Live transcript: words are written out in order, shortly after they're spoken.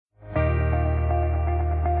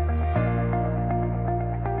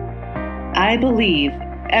I believe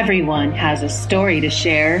everyone has a story to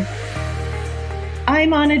share.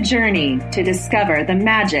 I'm on a journey to discover the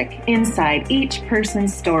magic inside each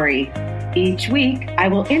person's story. Each week, I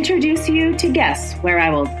will introduce you to guests where I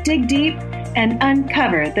will dig deep and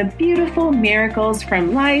uncover the beautiful miracles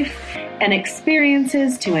from life and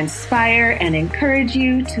experiences to inspire and encourage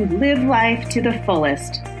you to live life to the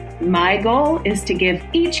fullest. My goal is to give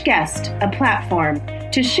each guest a platform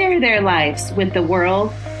to share their lives with the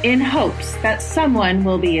world in hopes that someone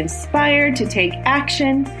will be inspired to take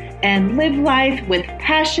action and live life with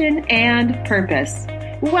passion and purpose.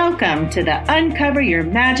 Welcome to the Uncover Your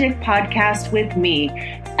Magic podcast with me,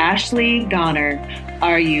 Ashley Goner.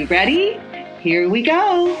 Are you ready? Here we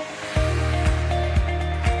go.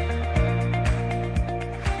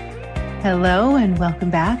 Hello and welcome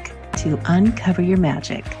back to Uncover Your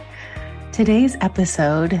Magic. Today's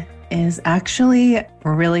episode is actually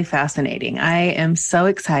really fascinating. I am so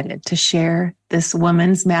excited to share this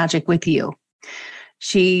woman's magic with you.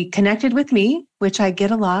 She connected with me, which I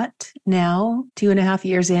get a lot now, 2.5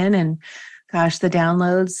 years in, and gosh, the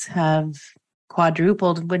downloads have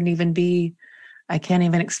quadrupled. I can't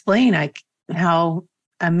even explain how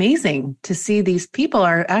amazing to see these people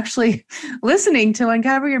are actually listening to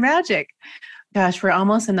Uncover Your Magic. Gosh, we're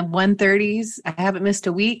almost in the 130s. I haven't missed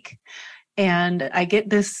a week. And I get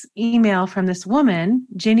this email from this woman,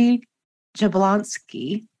 Jenny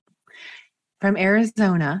Jablonski from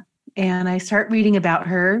Arizona. And I start reading about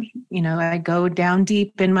her. You know, I go down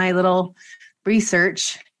deep in my little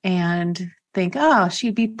research and think, oh,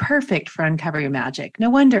 she'd be perfect for Uncover Your Magic. No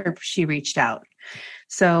wonder she reached out.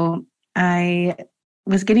 So I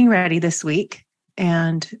was getting ready this week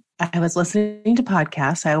and I was listening to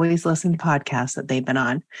podcasts. I always listen to podcasts that they've been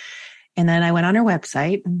on. And then I went on her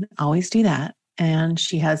website and always do that. And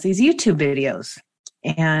she has these YouTube videos.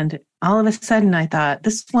 And all of a sudden I thought,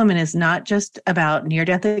 this woman is not just about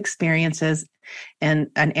near-death experiences and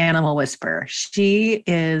an animal whisperer. She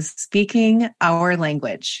is speaking our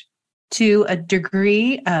language to a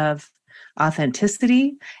degree of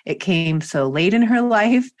authenticity. It came so late in her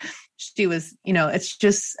life. She was, it's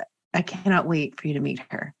just, I cannot wait for you to meet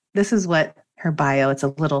her. This is what her bio, it's a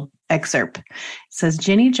little excerpt. It says,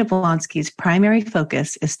 Jenny Jablonski's primary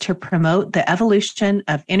focus is to promote the evolution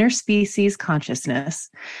of interspecies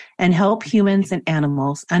consciousness and help humans and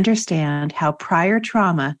animals understand how prior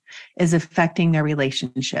trauma is affecting their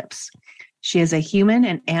relationships. She is a human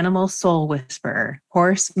and animal soul whisperer,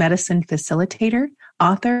 horse medicine facilitator,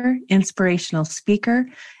 author, inspirational speaker,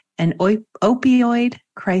 and opioid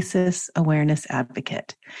crisis awareness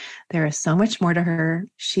advocate. There is so much more to her.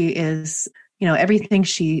 She is, everything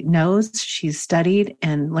she knows, she's studied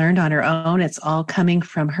and learned on her own. It's all coming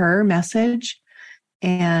from her message,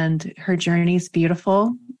 and her journey is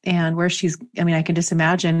beautiful. And where I can just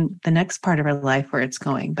imagine the next part of her life where it's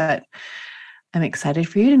going, but I'm excited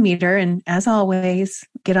for you to meet her. And as always,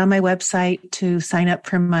 get on my website to sign up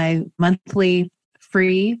for my monthly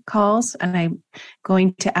free calls. And I'm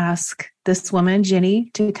going to ask this woman,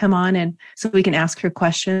 Jenny, to come on and so we can ask her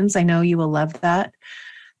questions. I know you will love that.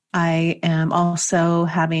 I am also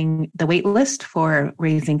having the wait list for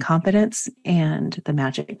Raising Confidence and the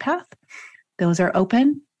Magic Path. Those are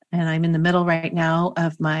open. And I'm in the middle right now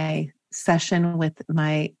of my session with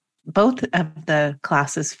both of the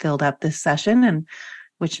classes filled up this session, and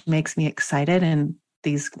which makes me excited. And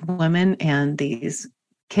these women and these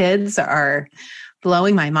kids are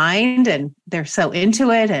blowing my mind, and they're so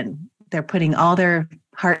into it, and they're putting all their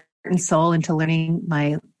heart and soul into learning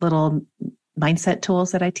my little mindset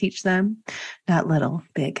tools that I teach them. Not little,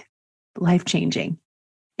 big, life-changing.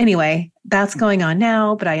 Anyway, that's going on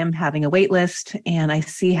now, but I am having a wait list, and I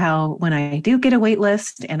see how when I do get a wait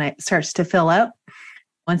list and it starts to fill up,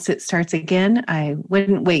 once it starts again, I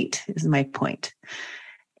wouldn't wait, is my point.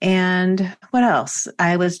 And what else?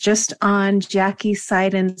 I was just on Jackie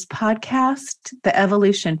Seiden's podcast, the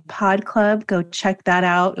Evolution Pod Club. Go check that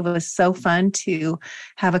out. It was so fun to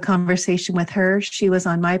have a conversation with her. She was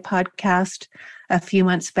on my podcast a few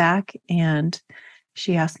months back, and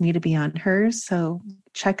she asked me to be on hers. So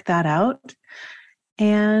check that out.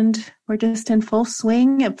 And we're just in full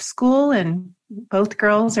swing of school, and both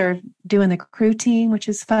girls are doing the crew team, which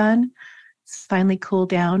is fun. It's finally cooled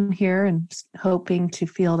down here, and hoping to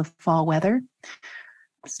feel the fall weather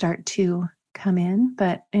start to come in.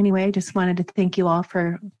 But anyway, just wanted to thank you all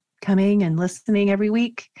for coming and listening every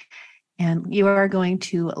week. And you are going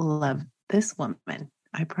to love this woman.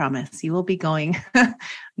 I promise you will be going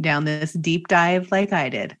down this deep dive like I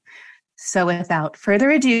did. So without further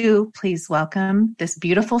ado, please welcome this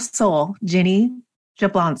beautiful soul, Jenny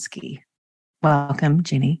Jablonski. Welcome,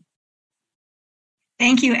 Jenny.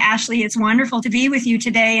 Thank you, Ashley. It's wonderful to be with you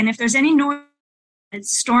today. And if there's any noise,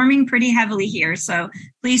 it's storming pretty heavily here, so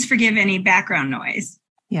please forgive any background noise.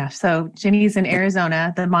 Yeah, so Ginny's in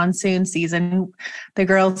Arizona, the monsoon season. The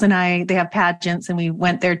girls and I, they have pageants, and we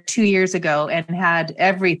went there 2 years ago and had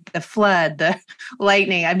the flood, the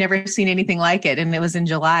lightning. I've never seen anything like it. And it was in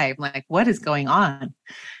July. I'm like, what is going on?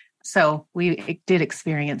 So we did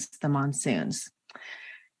experience the monsoons.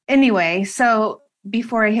 Anyway, so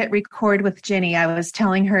before I hit record with Ginny, I was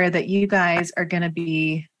telling her that you guys are going to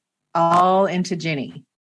be all into Ginny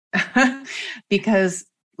because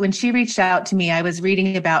when she reached out to me, I was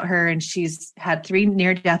reading about her, and she's had 3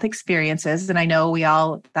 near-death experiences. And I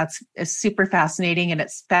know that's super fascinating. And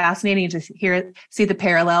it's fascinating to see the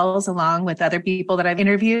parallels along with other people that I've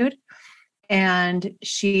interviewed. And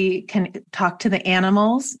she can talk to the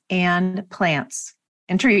animals and plants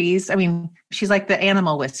and trees. I mean, she's like the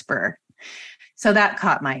animal whisperer. So that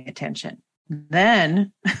caught my attention.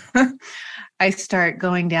 Then I start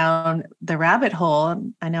going down the rabbit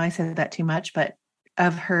hole. I know I said that too much, but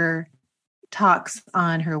of her talks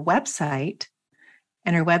on her website.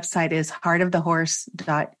 And her website is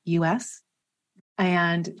heartofthehorse.us.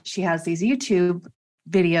 And she has these YouTube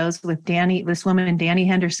videos with this woman, Danny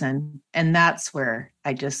Henderson. And that's where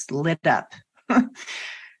I just lit up.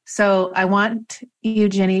 So I want you,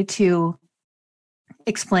 Ginny, to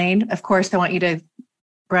explain. Of course, I want you to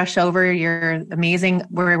brush over your amazing,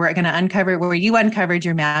 where we're going to uncover, where you uncovered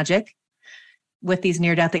your magic with these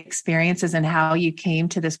near-death experiences and how you came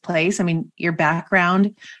to this place. I mean, your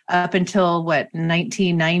background up until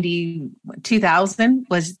 1990, 2000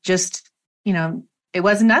 was just, it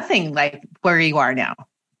was nothing like where you are now.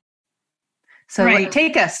 So right.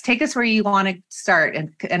 Take us where you want to start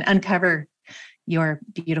and uncover your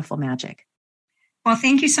beautiful magic. Well,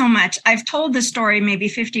 thank you so much. I've told the story maybe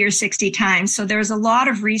 50 or 60 times, so there's a lot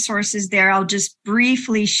of resources there. I'll just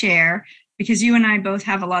briefly share because you and I both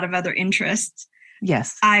have a lot of other interests.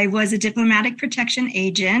 Yes. I was a diplomatic protection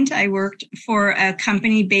agent. I worked for a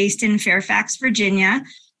company based in Fairfax, Virginia,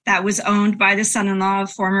 that was owned by the son-in-law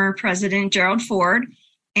of former President Gerald Ford.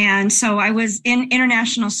 And so I was in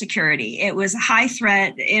international security. It was a high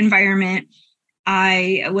threat environment.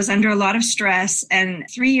 I was under a lot of stress, and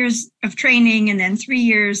 3 years of training and then 3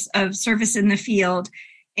 years of service in the field.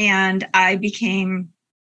 And I became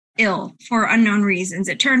ill for unknown reasons.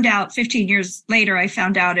 It turned out 15 years later, I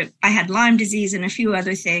found out I had Lyme disease and a few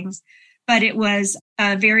other things, but it was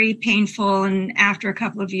very painful. And after a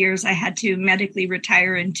couple of years, I had to medically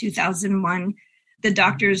retire in 2001. The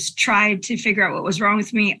doctors tried to figure out what was wrong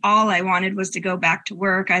with me. All I wanted was to go back to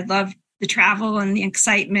work. I loved the travel and the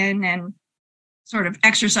excitement, and sort of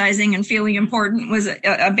exercising and feeling important was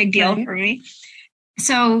a big deal for me.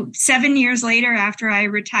 So 7 years later, after I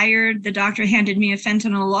retired, the doctor handed me a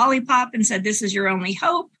fentanyl lollipop and said, "This is your only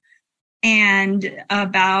hope." And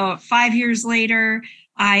about 5 years later,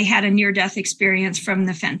 I had a near-death experience from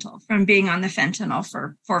being on the fentanyl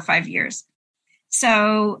for 4 or 5 years.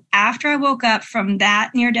 So after I woke up from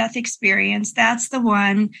that near-death experience, that's the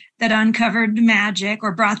one that uncovered the magic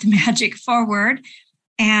or brought the magic forward.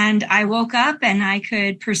 And I woke up and I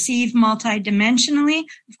could perceive multidimensionally.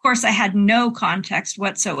 Of course, I had no context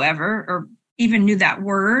whatsoever, or even knew that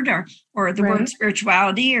word or the word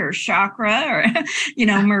spirituality or chakra or,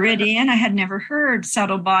 meridian. I had never heard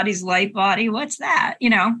subtle bodies, light body. What's that?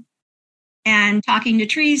 And talking to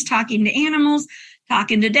trees, talking to animals,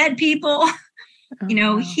 talking to dead people,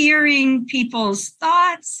 hearing people's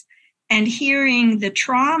thoughts and hearing the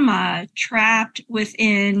trauma trapped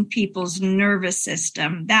within people's nervous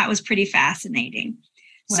system. That was pretty fascinating.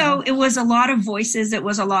 Wow. So it was a lot of voices. It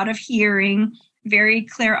was a lot of hearing, very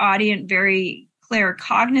clairaudient, very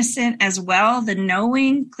claircognizant as well. The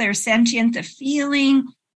knowing, clairsentient, the feeling,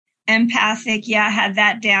 empathic. Yeah, I had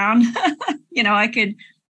that down. I could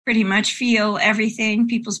pretty much feel everything,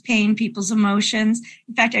 people's pain, people's emotions.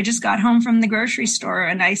 In fact, I just got home from the grocery store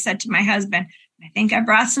and I said to my husband, "I think I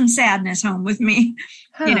brought some sadness home with me,"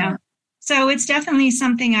 So it's definitely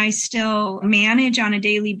something I still manage on a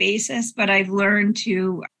daily basis, but I've learned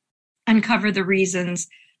to uncover the reasons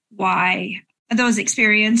why those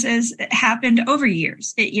experiences happened over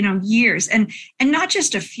years, years, and not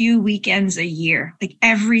just a few weekends a year, like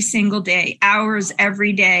every single day, hours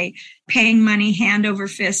every day, paying money hand over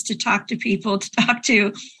fist to talk to people, to talk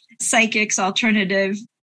to psychics, alternative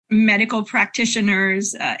medical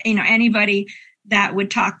practitioners, anybody that would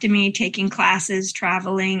talk to me, taking classes,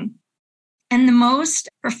 traveling. And the most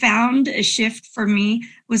profound shift for me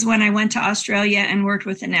was when I went to Australia and worked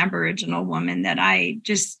with an Aboriginal woman that I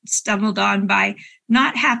just stumbled on by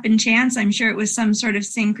not happen chance. I'm sure it was some sort of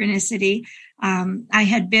synchronicity. I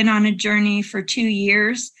had been on a journey for 2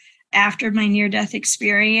 years after my near-death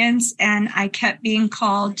experience, and I kept being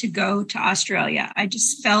called to go to Australia. I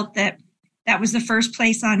just felt that was the first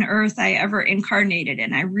place on earth I ever incarnated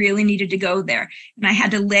in. I really needed to go there. And I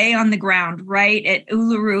had to lay on the ground right at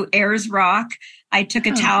Uluru Ayers Rock. I took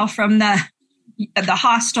a towel from the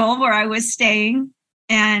hostel where I was staying,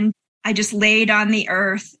 and I just laid on the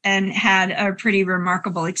earth and had a pretty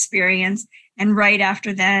remarkable experience. And right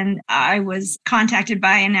after then, I was contacted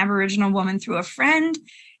by an Aboriginal woman through a friend.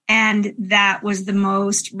 And that was the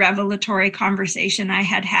most revelatory conversation I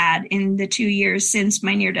had had in the 2 years since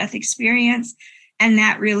my near-death experience. And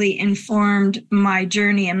that really informed my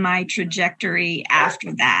journey and my trajectory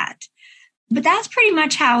after that. But that's pretty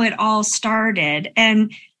much how it all started.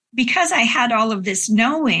 And because I had all of this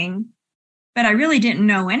knowing, but I really didn't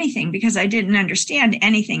know anything because I didn't understand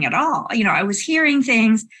anything at all. I was hearing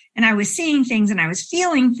things and I was seeing things and I was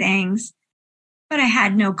feeling things, but I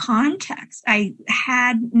had no context. I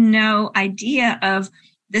had no idea of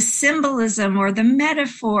the symbolism or the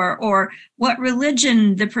metaphor or what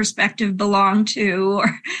religion the perspective belonged to,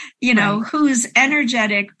 or, right, whose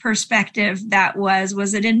energetic perspective that was.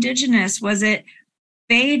 Was it indigenous? Was it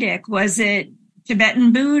Vedic? Was it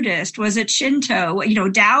Tibetan Buddhist? Was it Shinto,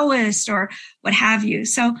 Taoist, or what have you?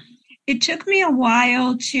 So it took me a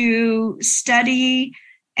while to study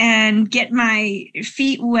and get my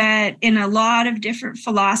feet wet in a lot of different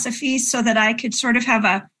philosophies so that I could sort of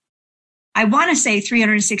have I want to say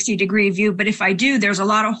 360 degree view, but if I do, there's a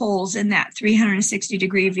lot of holes in that 360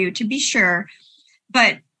 degree view, to be sure.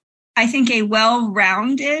 But I think a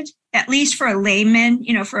well-rounded, at least for a layman,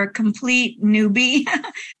 for a complete newbie,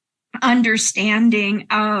 understanding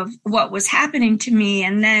of what was happening to me.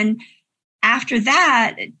 And then after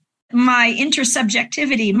that, my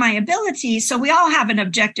intersubjectivity, my ability. So we all have an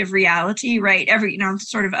objective reality, right? Every,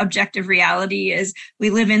 sort of objective reality is we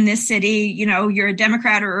live in this city, you're a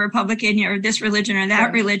Democrat or a Republican, you're this religion or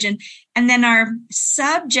that religion. And then our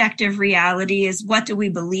subjective reality is, what do we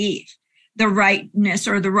believe? The rightness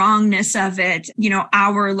or the wrongness of it,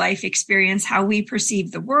 our life experience, how we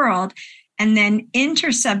perceive the world. And then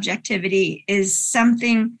intersubjectivity is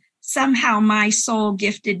something somehow my soul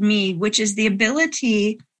gifted me, which is the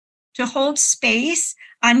ability to hold space,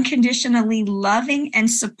 unconditionally loving and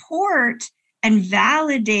support and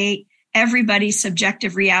validate everybody's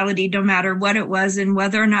subjective reality, no matter what it was and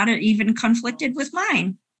whether or not it even conflicted with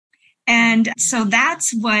mine. And so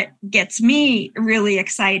that's what gets me really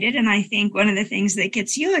excited. And I think one of the things that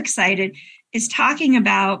gets you excited is talking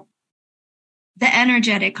about the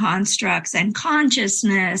energetic constructs and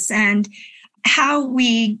consciousness and how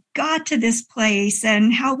we got to this place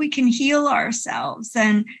and how we can heal ourselves.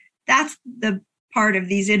 And that's the part of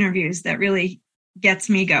these interviews that really gets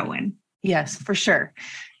me going. Yes, for sure.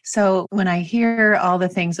 So when I hear all the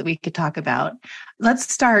things that we could talk about,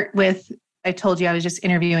 let's start with, I told you I was just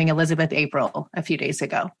interviewing Elizabeth April a few days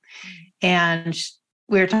ago. And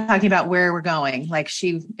we were talking about where we're going. Like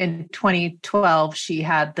in 2012, she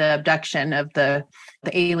had the abduction of the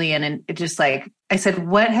alien. And it just I said,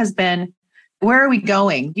 where are we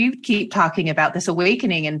going? You keep talking about this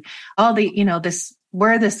awakening and all the,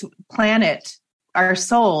 where this planet, our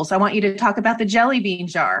souls. I want you to talk about the jelly bean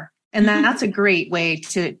jar. And that's a great way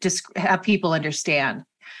to just have people understand.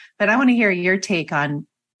 But I want to hear your take on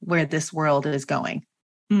where this world is going,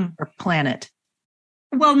 or planet.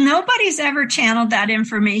 Well, nobody's ever channeled that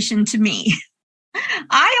information to me.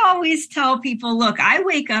 I always tell people, look, I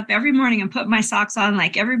wake up every morning and put my socks on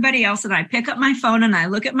like everybody else, and I pick up my phone and I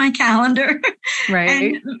look at my calendar.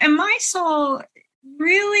 Right. And my soul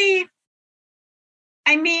really,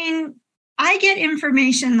 I get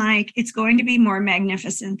information like it's going to be more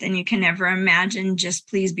magnificent than you can ever imagine. Just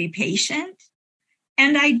please be patient.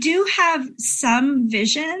 And I do have some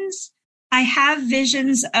visions. I have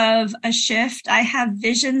visions of a shift. I have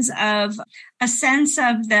visions of a sense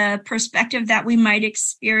of the perspective that we might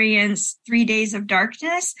experience 3 days of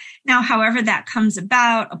darkness. Now, however that comes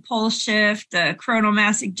about, a pole shift, a coronal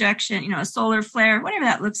mass ejection, a solar flare, whatever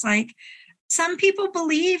that looks like. Some people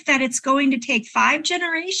believe that it's going to take 5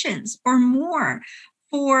 generations or more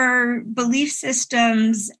for belief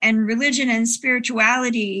systems and religion and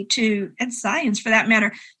spirituality and science for that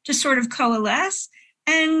matter, to sort of coalesce.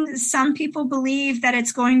 And some people believe that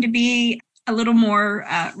it's going to be a little more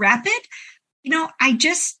rapid.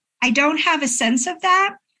 I don't have a sense of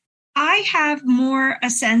that. I have more a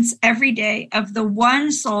sense every day of the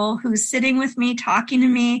one soul who's sitting with me, talking to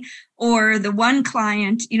me, or the one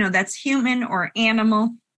client, that's human or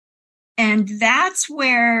animal. And that's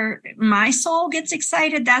where my soul gets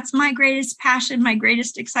excited. That's my greatest passion, my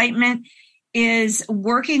greatest excitement is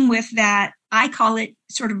working with that I call it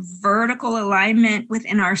sort of vertical alignment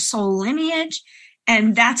within our soul lineage.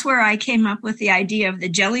 And that's where I came up with the idea of the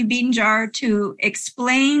jelly bean jar to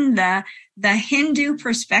explain the Hindu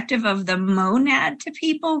perspective of the monad to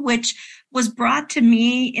people, which was brought to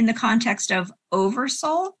me in the context of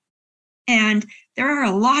oversoul. And there are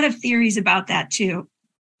a lot of theories about that too.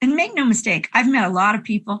 And make no mistake, I've met a lot of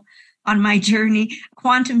people on my journey,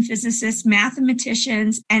 quantum physicists,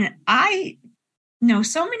 mathematicians, and I know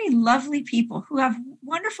so many lovely people who have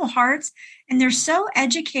wonderful hearts, and they're so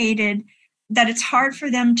educated that it's hard for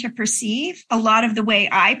them to perceive a lot of the way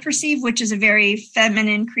I perceive, which is a very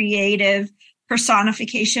feminine, creative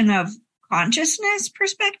personification of consciousness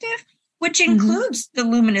perspective, which includes the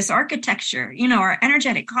luminous architecture, our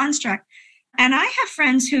energetic construct. And I have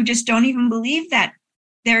friends who just don't even believe that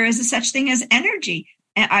there is a such thing as energy.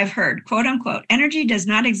 I've heard, quote unquote, energy does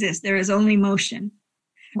not exist. There is only motion.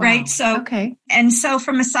 Wow. Right. So, okay. And so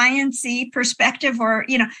from a sciencey perspective but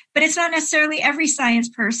it's not necessarily every science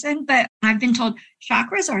person, but I've been told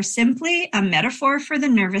chakras are simply a metaphor for the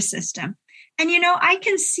nervous system. And, I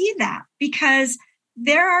can see that because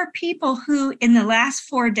there are people who in the last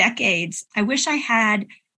 4 decades, I wish I had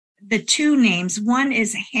the 2 names. One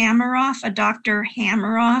is Hameroff, a Dr.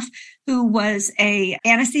 Hameroff, who was a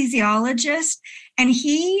anesthesiologist, and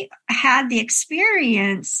he had the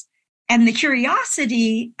experience and the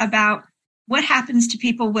curiosity about what happens to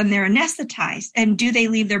people when they're anesthetized, and do they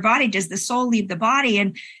leave their body? Does the soul leave the body?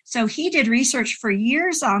 And so he did research for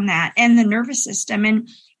years on that and the nervous system. And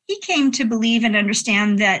he came to believe and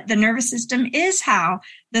understand that the nervous system is how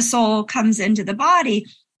the soul comes into the body.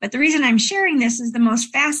 But the reason I'm sharing this is the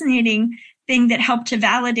most fascinating thing that helped to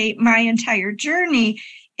validate my entire journey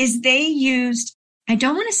is they used, I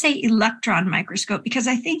don't want to say electron microscope because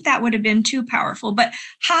I think that would have been too powerful, but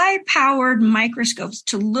high-powered microscopes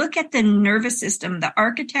to look at the nervous system, the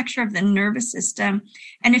architecture of the nervous system.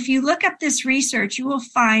 And if you look up this research, you will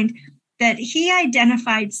find that he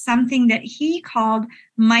identified something that he called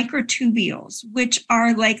microtubules, which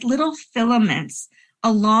are like little filaments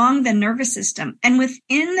along the nervous system. And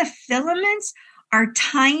within the filaments are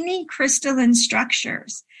tiny crystalline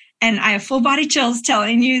structures. And I have full body chills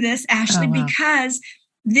telling you this, Ashley, because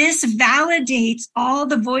this validates all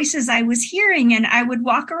the voices I was hearing. And I would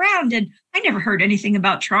walk around and I never heard anything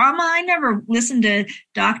about trauma. I never listened to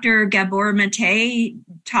Dr. Gabor Mate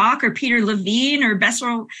talk or Peter Levine or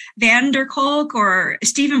Bessel van der Kolk or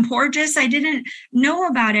Stephen Porges. I didn't know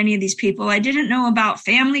about any of these people. I didn't know about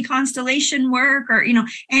family constellation work or,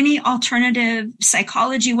 any alternative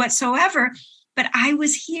psychology whatsoever. But I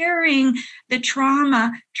was hearing the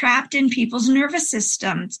trauma trapped in people's nervous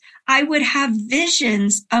systems. I would have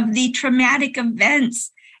visions of the traumatic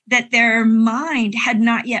events that their mind had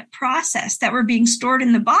not yet processed that were being stored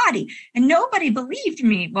in the body. And nobody believed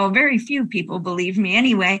me. Well, very few people believed me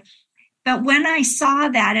anyway. But when I saw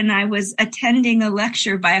that and I was attending a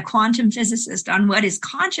lecture by a quantum physicist on what is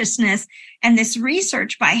consciousness, and this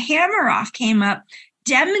research by Hameroff came up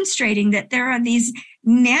demonstrating that there are these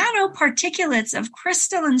nanoparticulates of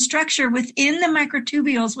crystalline structure within the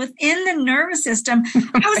microtubules, within the nervous system.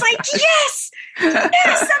 I was like, yes,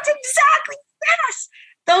 that's exactly, yes.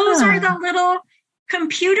 Those are the little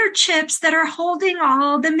computer chips that are holding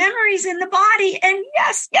all the memories in the body. And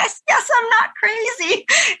yes, I'm not crazy,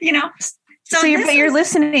 So you're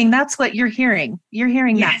listening. That's what you're hearing. You're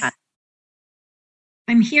hearing that.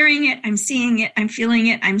 I'm hearing it. I'm seeing it. I'm feeling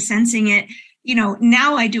it. I'm sensing it.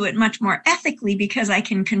 Now I do it much more ethically because I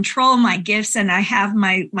can control my gifts and I have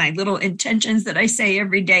my little intentions that I say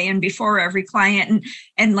every day and before every client.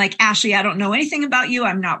 And like, Ashley, I don't know anything about you.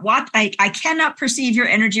 I'm not I cannot perceive your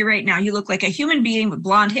energy right now. You look like a human being with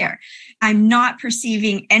blonde hair. I'm not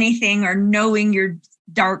perceiving anything or knowing your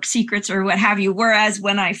dark secrets or what have you. Whereas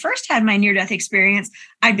when I first had my near-death experience,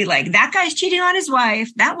 I'd be like, that guy's cheating on his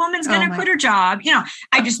wife. That woman's going to quit her job.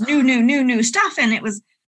 I just knew stuff. And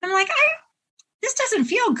I'm like, this doesn't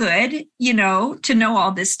feel good, to know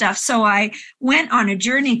all this stuff. So I went on a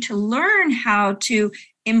journey to learn how to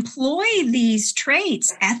employ these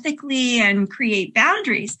traits ethically and create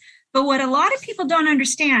boundaries. But what a lot of people don't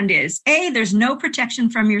understand is, there's no protection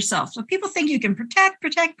from yourself. So people think you can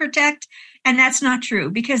protect. And that's not true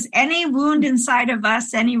because any wound inside of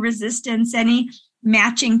us, any resistance, any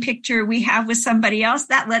matching picture we have with somebody else,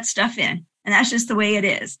 that lets stuff in. And that's just the way it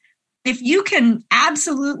is. If you can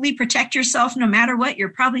absolutely protect yourself no matter what, you're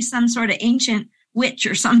probably some sort of ancient witch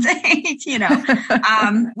or something,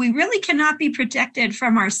 we really cannot be protected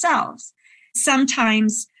from ourselves.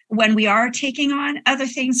 Sometimes when we are taking on other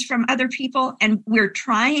things from other people and we're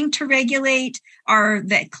trying to regulate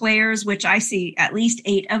the clairs, which I see at least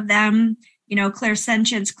 8 of them,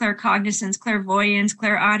 clairsentience, claircognizance, clairvoyance,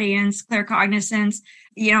 clairaudience, claircognizance.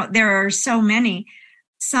 There are so many.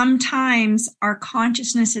 Sometimes our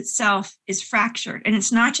consciousness itself is fractured, and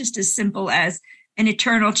it's not just as simple as an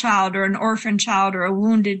eternal child or an orphan child or a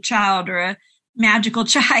wounded child or a magical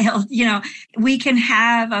child. We can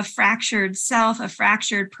have a fractured self, a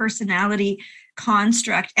fractured personality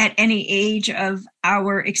construct at any age of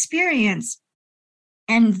our experience.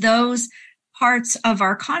 And those parts of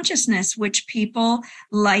our consciousness, which people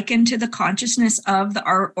liken to the consciousness of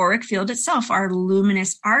our auric field itself, our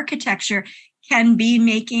luminous architecture, can be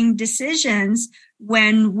making decisions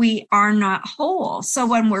when we are not whole. So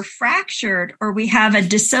when we're fractured or we have a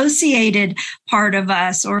dissociated part of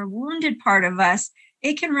us or a wounded part of us,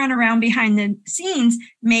 it can run around behind the scenes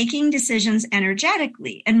making decisions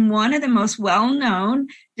energetically. And one of the most well-known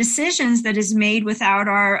decisions that is made without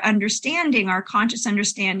our understanding, our conscious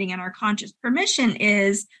understanding and our conscious permission,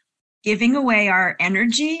 is giving away our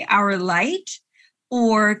energy, our light,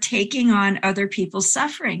 or taking on other people's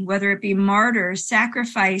suffering, whether it be martyr,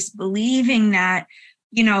 sacrifice, believing that,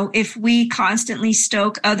 if we constantly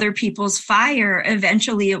stoke other people's fire,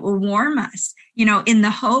 eventually it will warm us, in the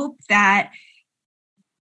hope that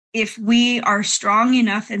if we are strong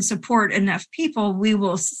enough and support enough people, we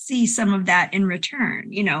will see some of that in return,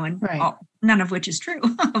 and right. None of which is true,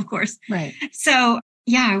 of course. Right. So,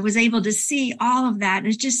 I was able to see all of that. And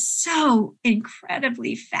it's just so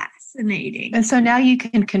incredibly fascinating. And so now you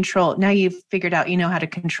can control, now you've figured out, how to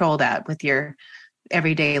control that with your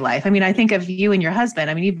everyday life. I mean, I think of you and your husband.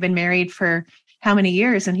 I mean, you've been married for how many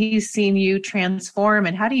years, and he's seen you transform.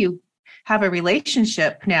 And how do you have a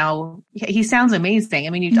relationship now? He sounds amazing. I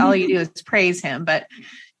mean, all you do is praise him, but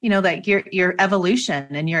like your evolution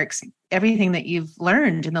and your everything that you've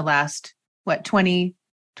learned in the last,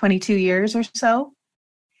 22 years or so?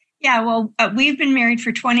 Yeah, well, we've been married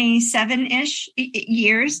for 27-ish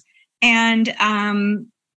years. And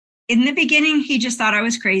in the beginning, he just thought I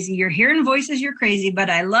was crazy. You're hearing voices, you're crazy,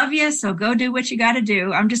 but I love you. So go do what you got to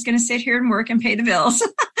do. I'm just going to sit here and work and pay the bills,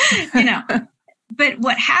 But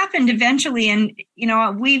what happened eventually, and,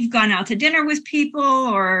 we've gone out to dinner with people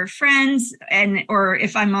or friends, or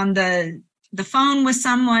if I'm on the phone with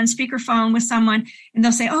someone, speakerphone with someone, and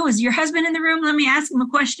they'll say, "Oh, is your husband in the room? Let me ask him a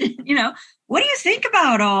question." What do you think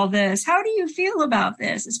about all this? How do you feel about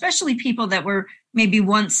this? Especially people that were maybe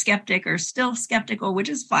once skeptic or still skeptical, which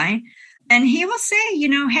is fine. And he will say,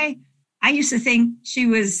 "Hey, I used to think she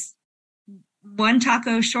was one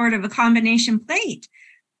taco short of a combination plate."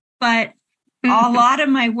 But a lot of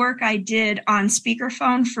my work I did on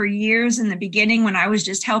speakerphone for years in the beginning, when I was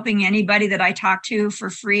just helping anybody that I talked to for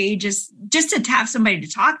free, just to have somebody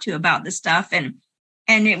to talk to about this stuff. And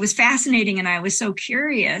it was fascinating. And I was so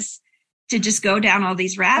curious to just go down all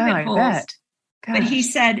these rabbit holes. But he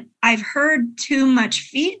said, "I've heard too much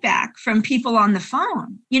feedback from people on the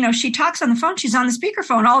phone. She talks on the phone. She's on the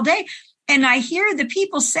speakerphone all day. And I hear the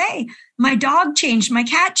people say, my dog changed, my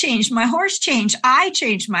cat changed, my horse changed, I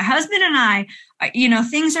changed, my husband and I,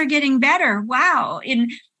 things are getting better. Wow." And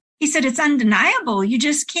he said, "It's undeniable. You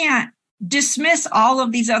just can't dismiss all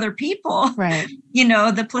of these other people." Right.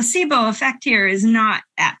 The placebo effect here is not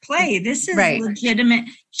at play. This is legitimate.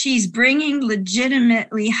 She's bringing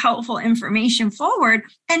legitimately helpful information forward,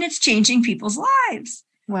 and it's changing people's lives.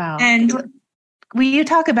 Wow. And will you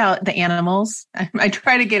talk about the animals? I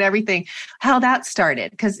try to get everything, how that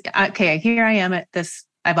started. Because, here I am at this,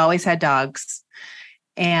 I've always had dogs.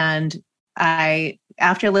 And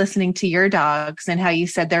after listening to your dogs and how you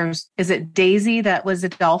said is it Daisy that was a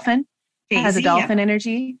dolphin? Daisy, has a dolphin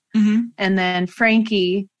energy. Mm-hmm. And then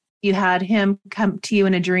Frankie, you had him come to you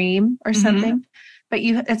in a dream or something. Mm-hmm. But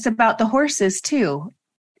it's about the horses too.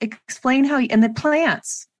 Explain and the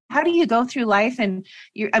plants. How do you go through life? And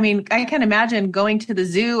I can imagine going to the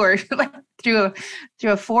zoo or through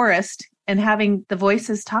a forest and having the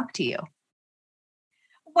voices talk to you.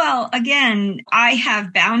 Well, again, I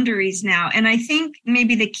have boundaries now. And I think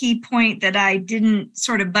maybe the key point that I didn't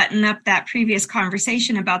sort of button up that previous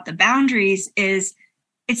conversation about the boundaries is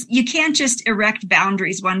you can't just erect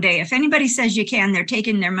boundaries one day. If anybody says you can, they're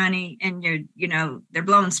taking their money and they're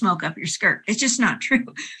blowing smoke up your skirt. It's just not true.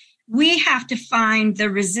 We have to find the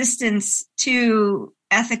resistance to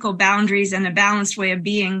ethical boundaries and a balanced way of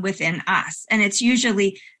being within us. And it's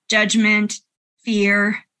usually judgment,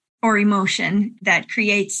 fear, or emotion that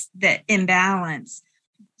creates the imbalance.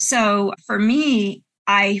 So for me,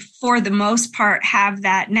 I, for the most part, have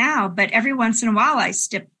that now. But every once in a while,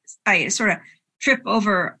 I sort of trip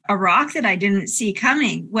over a rock that I didn't see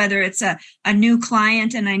coming, whether it's a new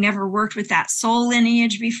client and I never worked with that soul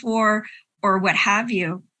lineage before or what have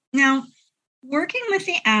you. Now, working with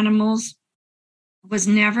the animals, was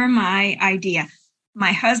never my idea.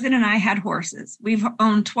 My husband and I had horses. We've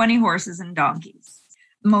owned 20 horses and donkeys,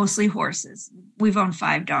 mostly horses. We've owned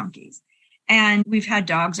 5 donkeys. And we've had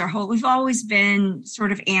dogs we've always been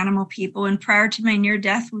sort of animal people. And prior to my near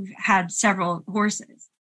death, we've had several horses.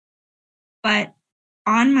 But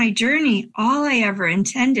on my journey, all I ever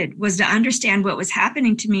intended was to understand what was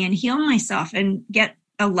happening to me and heal myself and get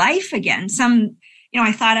a life again.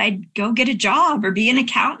 I thought I'd go get a job or be an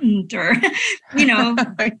accountant or,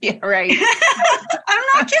 Yeah, right. I'm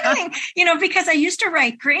not kidding, because I used to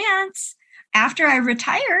write grants after I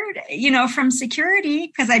retired, from security,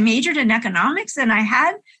 because I majored in economics and I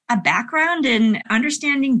had a background in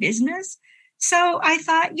understanding business. So I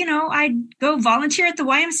thought, I'd go volunteer at the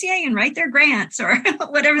YMCA and write their grants or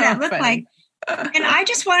whatever that looked like. And I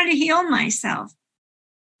just wanted to heal myself.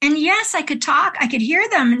 And yes, I could talk, I could hear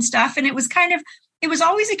them and stuff. And it was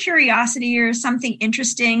always a curiosity or something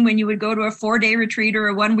interesting when you would go to a 4-day retreat or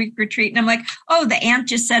a 1-week retreat. And I'm like, oh, the ant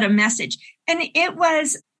just said a message. And it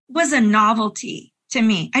was a novelty to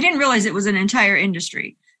me. I didn't realize it was an entire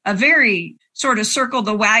industry, a very sort of circle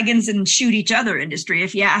the wagons and shoot each other industry,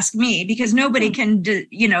 if you ask me, because nobody can,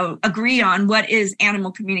 agree on what is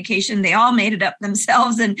animal communication. They all made it up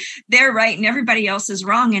themselves and they're right and everybody else is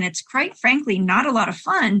wrong. And it's quite frankly, not a lot of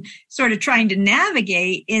fun sort of trying to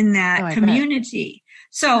navigate in that community.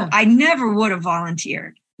 So I never would have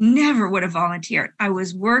volunteered. I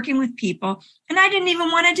was working with people and I didn't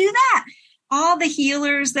even want to do that. All the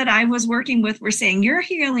healers that I was working with were saying, you're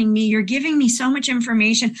healing me. You're giving me so much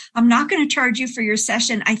information. I'm not going to charge you for your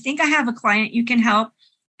session. I think I have a client you can help.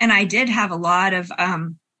 And I did have a lot of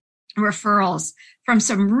referrals from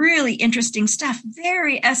some really interesting stuff,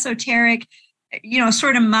 very esoteric,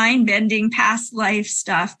 sort of mind-bending past life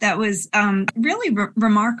stuff that was really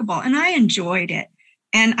remarkable. And I enjoyed it.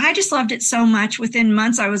 And I just loved it so much. Within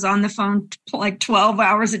months, I was on the phone like 12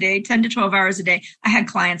 hours a day, 10 to 12 hours a day. I had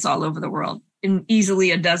clients all over the world in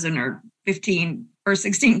easily a dozen or 15 or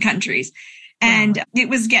 16 countries. And it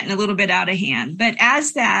was getting a little bit out of hand. But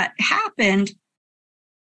as that happened,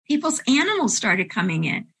 people's animals started coming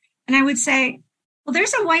in. And I would say, well,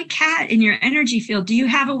 there's a white cat in your energy field. Do you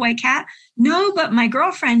have a white cat? No, but my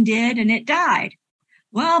girlfriend did, and it died.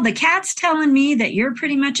 Well, the cat's telling me that you're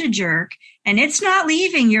pretty much a jerk and it's not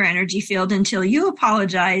leaving your energy field until you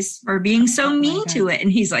apologize for being so mean to it.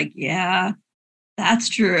 And he's like, yeah, that's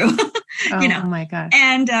true. Oh my gosh.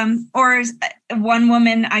 And, or one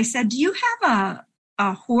woman, I said, do you have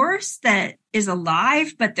a horse that is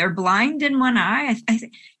alive, but they're blind in one eye? I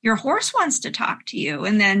think your horse wants to talk to you.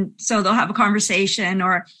 And then, so they'll have a conversation,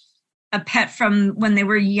 or a pet from when they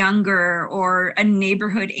were younger, or a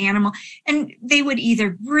neighborhood animal. And they would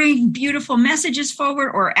either bring beautiful messages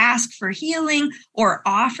forward or ask for healing or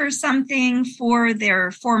offer something for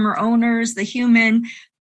their former owners, the human.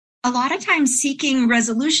 A lot of times seeking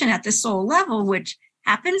resolution at the soul level, which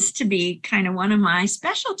happens to be kind of one of my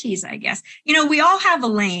specialties, I guess. We all have a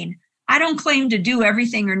lane. I don't claim to do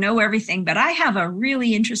everything or know everything, but I have a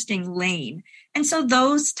really interesting lane. And so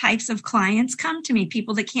those types of clients come to me,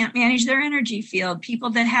 people that can't manage their energy field, people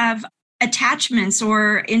that have attachments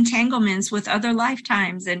or entanglements with other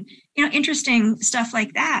lifetimes and, interesting stuff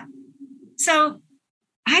like that. So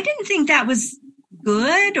I didn't think that was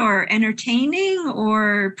good or entertaining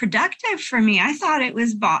or productive for me. I thought it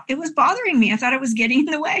was bothering me. I thought it was getting in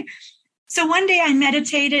the way. So one day I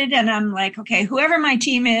meditated and I'm like, okay, whoever my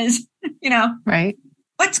team is, right.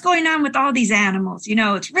 What's going on with all these animals?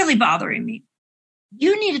 It's really bothering me.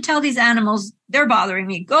 You need to tell these animals they're bothering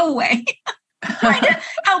me. Go away. Trying to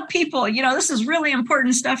help people. This is really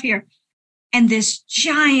important stuff here. And this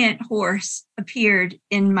giant horse appeared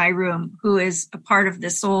in my room, who is a part of the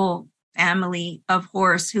soul family of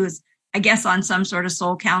horse, who is, I guess, on some sort of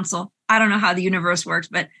soul council. I don't know how the universe works,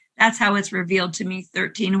 but that's how it's revealed to me,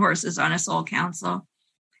 13 horses on a soul council.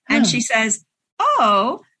 And she says,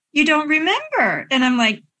 oh, you don't remember. And I'm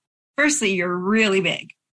like, firstly, you're really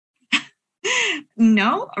big.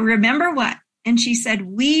 No, remember what? And she said,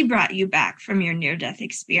 we brought you back from your near-death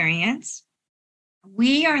experience.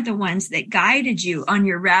 We are the ones that guided you on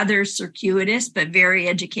your rather circuitous but very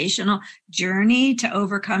educational journey to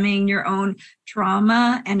overcoming your own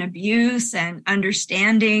trauma and abuse and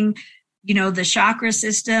understanding, the chakra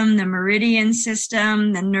system, the meridian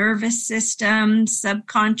system, the nervous system,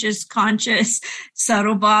 subconscious, conscious,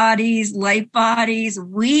 subtle bodies, light bodies.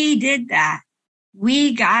 We did that.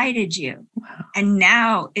 We guided you. Wow. And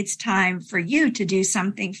now it's time for you to do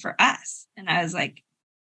something for us. And I was like,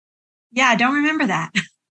 yeah, I don't remember that.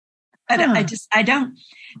 I don't.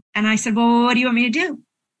 And I said, well, what do you want me to do?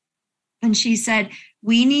 And she said,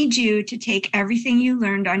 we need you to take everything you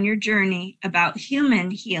learned on your journey about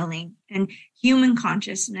human healing and human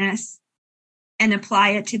consciousness and apply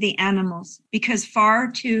it to the animals, because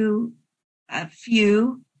far too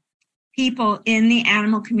few people in the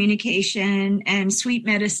animal communication and sweet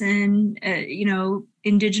medicine,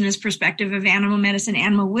 indigenous perspective of animal medicine,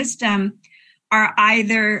 animal wisdom, are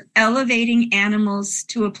either elevating animals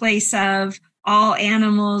to a place of all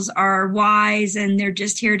animals are wise and they're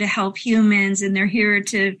just here to help humans and they're here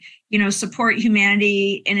to, support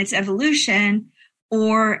humanity in its evolution,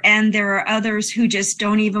 and there are others who just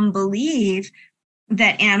don't even believe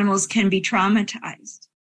that animals can be traumatized.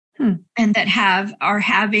 And that are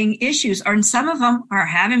having issues, or some of them are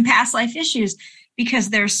having past life issues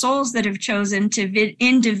because they're souls that have chosen to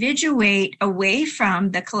individuate away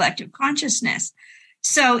from the collective consciousness.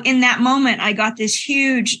 So in that moment, I got this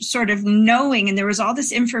huge sort of knowing, and there was all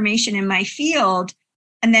this information in my field.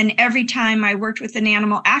 And then every time I worked with an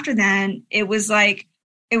animal after then, it was like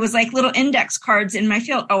little index cards in my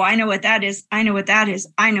field. Oh, I know what that is. I know what that is.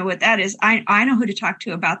 I know what that is. I know who to talk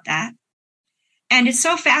to about that. And it's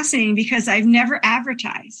so fascinating because I've never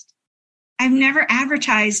advertised.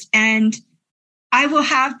 And I will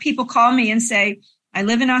have people call me and say, I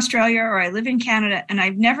live in Australia or I live in Canada, and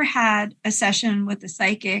I've never had a session with a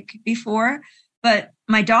psychic before, but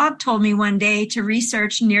my dog told me one day to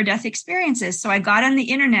research near-death experiences. So I got on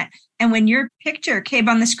the internet, and when your picture came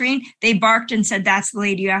on the screen, they barked and said, that's the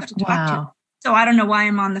lady you have to talk to. So I don't know why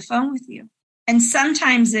I'm on the phone with you. And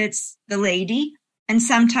sometimes it's the lady, and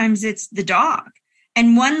sometimes it's the dog.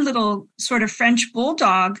 And one little sort of French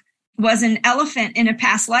bulldog was an elephant in a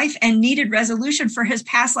past life and needed resolution for his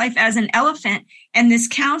past life as an elephant. And this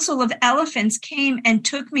council of elephants came and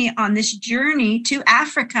took me on this journey to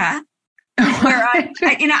Africa, where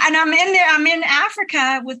and I'm in there. I'm in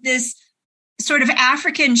Africa with this sort of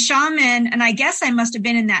African shaman, and I guess I must have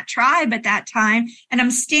been in that tribe at that time. And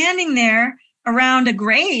I'm standing there around a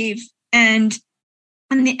grave and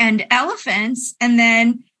elephants, and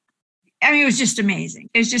then. It was just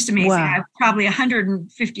amazing. It was just amazing. Wow. I have probably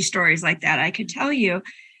 150 stories like that I could tell you.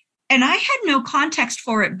 And I had no context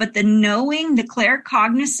for it, but the knowing, the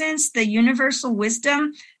claircognizance, the universal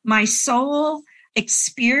wisdom, my soul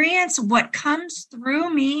experience, what comes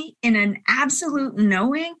through me in an absolute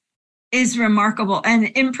knowing is remarkable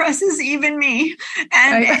and impresses even me.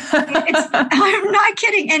 And I'm not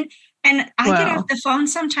kidding. And I get off the phone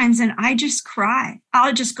sometimes and I just cry.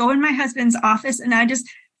 I'll just go in my husband's office and I just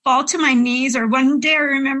fall to my knees. Or one day I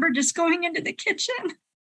remember just going into the kitchen.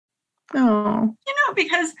 Oh,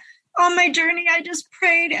 because on my journey, I just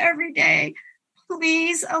prayed every day,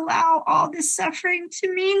 please allow all this suffering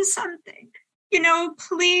to mean something.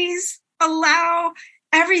 Please allow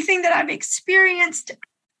everything that I've experienced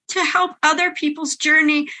to help other people's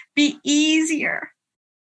journey be easier.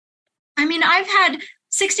 I've had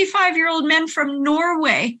 65-year-old men from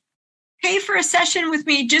Norway pay for a session with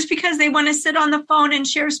me just because they want to sit on the phone and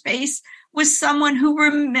share space with someone who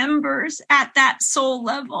remembers at that soul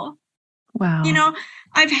level. Wow.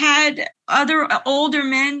 I've had other older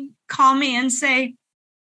men call me and say,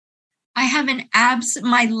 I have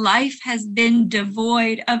my life has been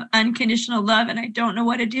devoid of unconditional love and I don't know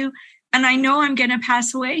what to do. And I know I'm going to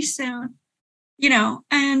pass away soon, Jenny.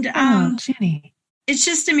 It's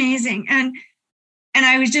just amazing. And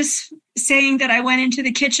I was just saying that I went into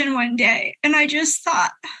the kitchen one day and I just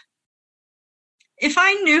thought, if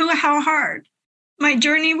I knew how hard my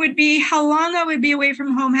journey would be, how long I would be away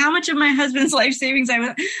from home, how much of my husband's life savings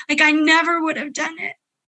I never would have done it,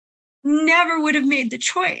 never would have made the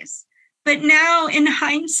choice. But now in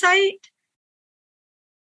hindsight,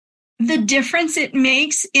 the difference it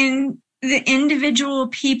makes in the individual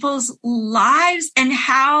people's lives and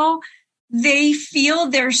how they feel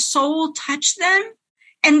their soul touch them,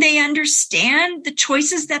 and they understand the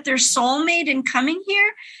choices that their soul made in coming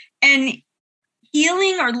here and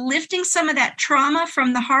healing or lifting some of that trauma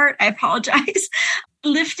from the heart. I apologize.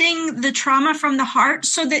 Lifting the trauma from the heart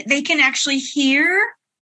so that they can actually hear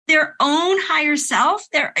their own higher self.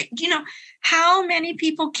 How many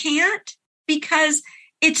people can't? Because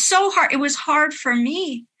it's so hard. It was hard for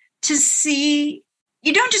me to see.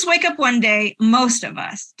 You don't just wake up one day. Most of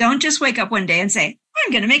us don't just wake up one day and say,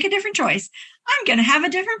 I'm going to make a different choice. I'm going to have a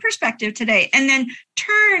different perspective today. And then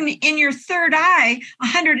turn in your third eye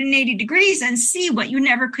 180 degrees and see what you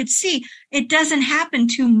never could see. It doesn't happen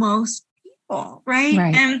to most people, right?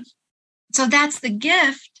 And so that's the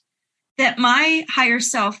gift that my higher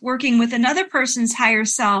self, working with another person's higher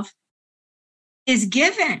self, is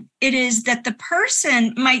given. It is that the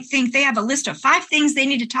person might think they have a list of 5 things they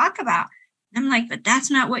need to talk about. I'm like, but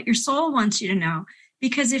that's not what your soul wants you to know.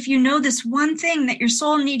 Because if you know this one thing that your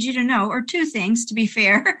soul needs you to know, or two things, to be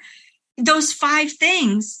fair, those 5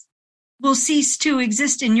 things will cease to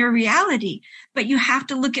exist in your reality. But you have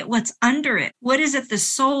to look at what's under it. What is at the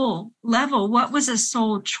soul level? What was a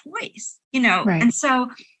soul choice? Right. And so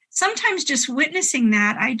sometimes just witnessing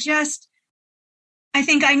that, I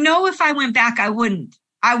think I know if I went back, I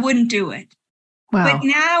wouldn't do it. Wow. But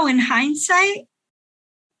now in hindsight,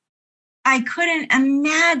 I couldn't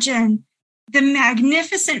imagine the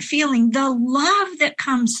magnificent feeling, the love that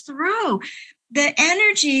comes through, the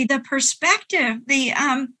energy, the perspective,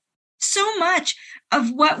 so much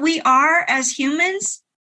of what we are as humans,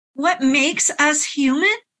 what makes us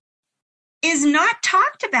human is not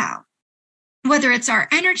talked about. Whether it's our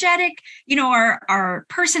energetic, our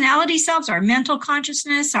personality selves, our mental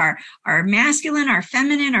consciousness, our masculine, our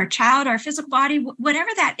feminine, our child, our physical body, whatever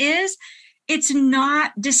that is, it's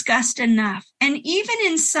not discussed enough. And even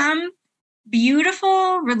in some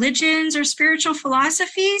beautiful religions or spiritual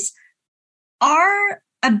philosophies, our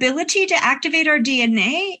ability to activate our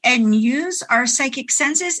DNA and use our psychic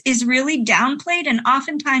senses is really downplayed and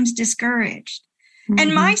oftentimes discouraged. Mm-hmm.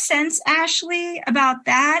 And my sense, Ashley, about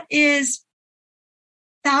that is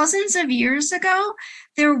thousands of years ago,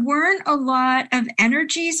 there weren't a lot of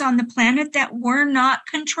energies on the planet that we're not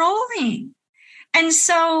controlling. And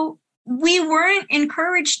so we weren't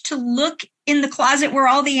encouraged to look in the closet where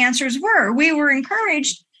all the answers were. We were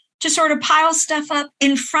encouraged to sort of pile stuff up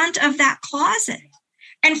in front of that closet.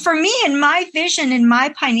 And for me, in my vision, in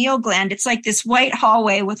my pineal gland, it's like this white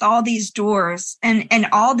hallway with all these doors and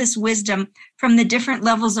all this wisdom from the different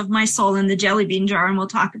levels of my soul in the jelly bean jar. And we'll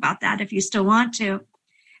talk about that if you still want to.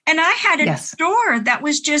 And I had a door that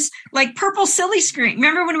was just like purple silly string.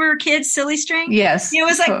 Remember when we were kids, silly string? Yes. It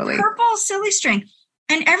was like purple silly string.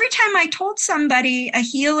 And every time I told somebody, a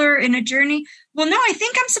healer in a journey, well, no, I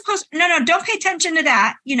think I'm supposed, no, don't pay attention to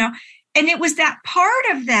that, And it was that part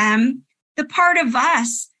of them, the part of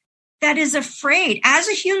us that is afraid. As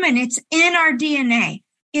a human, it's in our DNA.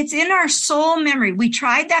 It's in our soul memory. We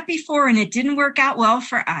tried that before and it didn't work out well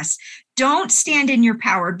for us. Don't stand in your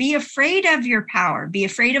power. Be afraid of your power. Be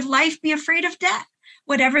afraid of life. Be afraid of death,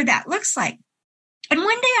 whatever that looks like. And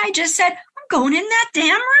one day I just said, I'm going in that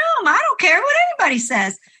damn room. I don't care what anybody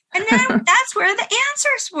says. And then that's where the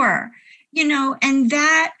answers were, and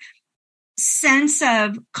that sense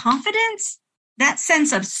of confidence, that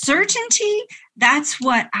sense of certainty, that's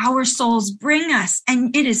what our souls bring us.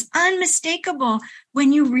 And it is unmistakable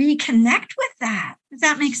when you reconnect with that. Does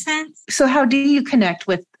that make sense? So how do you connect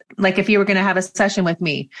with, like if you were going to have a session with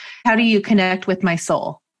me, how do you connect with my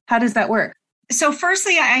soul? How does that work? So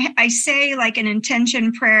firstly, I say like an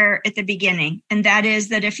intention prayer at the beginning. And that is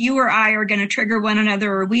that if you or I are going to trigger one another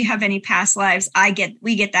or we have any past lives,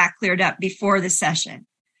 we get that cleared up before the session.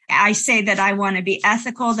 I say that I want to be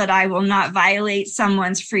ethical, that I will not violate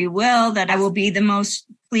someone's free will, that I will be the most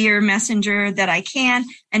clear messenger that I can.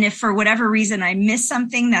 And if for whatever reason I miss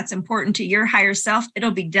something that's important to your higher self,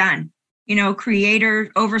 it'll be done. Creator,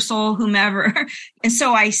 oversoul, whomever. And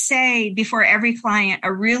so I say before every client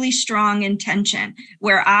a really strong intention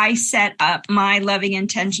where I set up my loving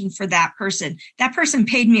intention for that person. That person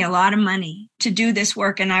paid me a lot of money to do this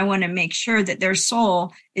work, and I want to make sure that their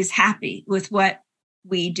soul is happy with what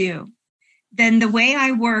we do. Then the way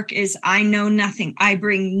I work is I know nothing. I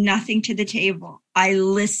bring nothing to the table. I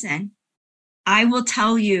listen. I will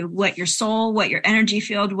tell you what your soul, what your energy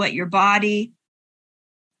field, what your body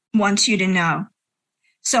wants you to know.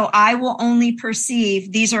 So I will only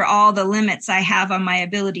perceive, these are all the limits I have on my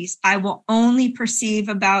abilities. I will only perceive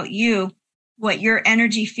about you what your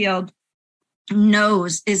energy field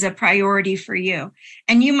knows is a priority for you.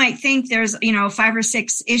 And you might think there's, 5 or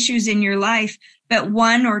 6 issues in your life, but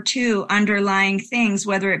 1 or 2 underlying things,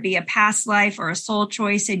 whether it be a past life or a soul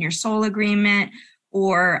choice in your soul agreement,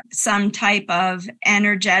 or some type of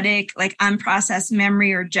energetic, like unprocessed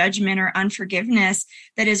memory or judgment or unforgiveness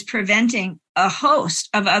that is preventing a host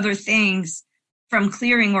of other things from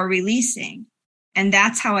clearing or releasing. And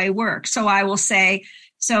that's how I work. So I will say,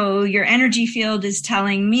 so your energy field is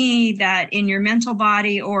telling me that in your mental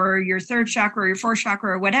body or your 3rd chakra or your 4th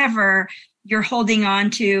chakra or whatever, you're holding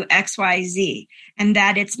on to XYZ, and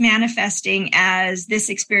that it's manifesting as this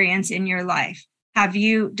experience in your life.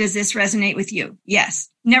 Does this resonate with you? Yes.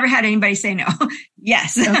 Never had anybody say no.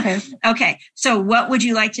 Yes. Okay. Okay. So what would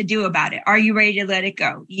you like to do about it? Are you ready to let it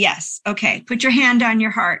go? Yes. Okay. Put your hand on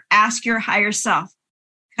your heart. Ask your higher self.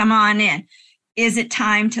 Come on in. Is it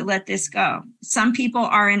time to let this go? Some people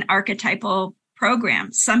are in archetypal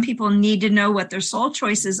programmed. Some people need to know what their soul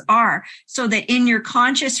choices are so that in your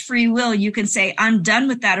conscious free will, you can say, I'm done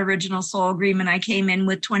with that original soul agreement I came in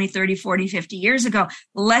with 20, 30, 40, 50 years ago.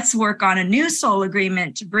 Let's work on a new soul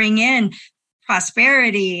agreement to bring in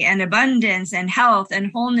prosperity and abundance and health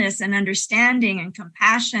and wholeness and understanding and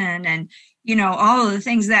compassion and, all of the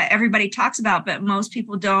things that everybody talks about, but most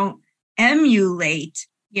people don't emulate,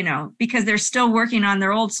 because they're still working on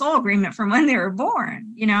their old soul agreement from when they were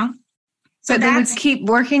born, So they would keep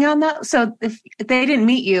working on that. So if they didn't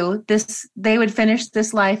meet you, they would finish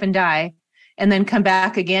this life and die and then come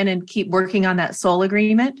back again and keep working on that soul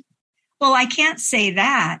agreement? Well, I can't say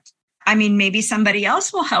that. I mean, maybe somebody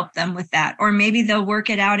else will help them with that, or maybe they'll work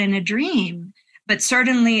it out in a dream. But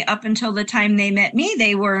certainly up until the time they met me,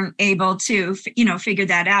 they weren't able to, figure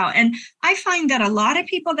that out. And I find that a lot of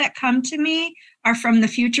people that come to me are from the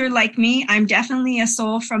future like me. I'm definitely a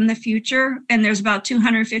soul from the future. And there's about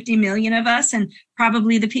 250 million of us. And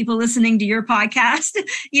probably the people listening to your podcast,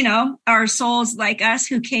 are souls like us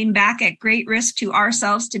who came back at great risk to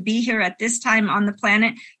ourselves to be here at this time on the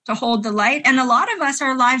planet to hold the light. And a lot of us,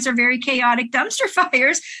 our lives are very chaotic dumpster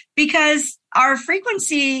fires because our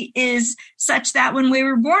frequency is such that when we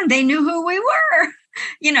were born, they knew who we were,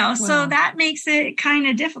 Wow. So that makes it kind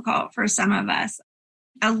of difficult for some of us.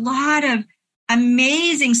 A lot of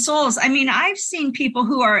amazing souls. I mean, I've seen people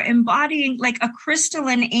who are embodying like a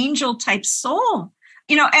crystalline angel type soul,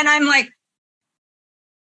 and I'm like,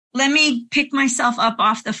 let me pick myself up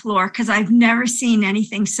off the floor because I've never seen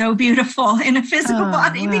anything so beautiful in a physical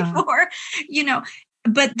body before,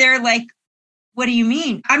 but they're like, what do you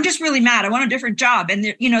mean? I'm just really mad. I want a different job.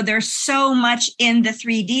 And, there's so much in the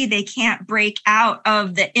 3D, they can't break out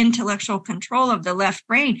of the intellectual control of the left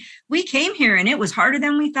brain. We came here and it was harder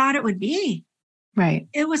than we thought it would be. Right.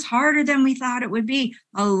 It was harder than we thought it would be.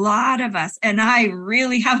 A lot of us. And I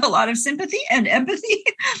really have a lot of sympathy and empathy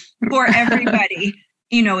for everybody,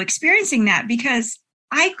 experiencing that, because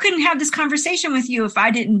I couldn't have this conversation with you if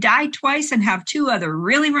I didn't die twice and have two other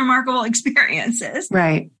really remarkable experiences.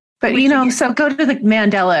 Right. But, so go to the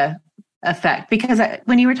Mandela effect, because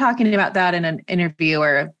when you were talking about that in an interview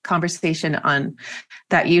or a conversation on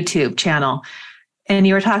that YouTube channel, and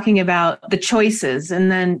you were talking about the choices,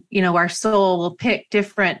 and then, our soul will pick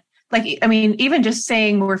different, even just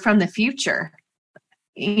saying we're from the future,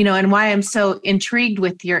 and why I'm so intrigued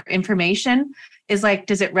with your information is like,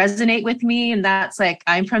 does it resonate with me? And that's like,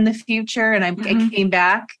 I'm from the future and I came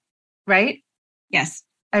back, right? Yes.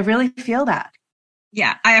 I really feel that.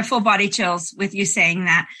 Yeah, I have full body chills with you saying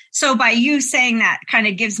that. So by you saying that kind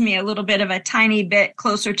of gives me a little bit of a tiny bit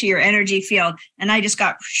closer to your energy field. And I just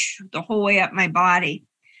got the whole way up my body.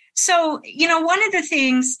 So, one of the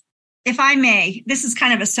things, if I may, this is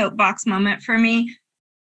kind of a soapbox moment for me.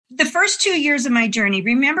 The first 2 years of my journey,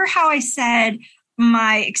 remember how I said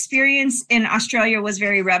my experience in Australia was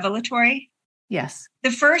very revelatory? Yes.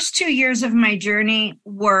 The first 2 years of my journey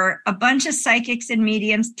were a bunch of psychics and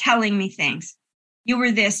mediums telling me things. You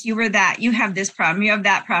were this, you were that, you have this problem, you have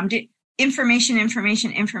that problem, information.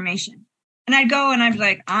 And I'd go and I'd be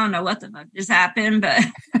like, I don't know what the fuck just happened, but,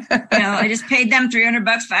 I just paid them $300,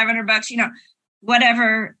 $500,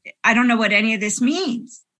 whatever. I don't know what any of this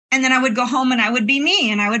means. And then I would go home and I would be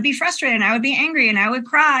me and I would be frustrated and I would be angry and I would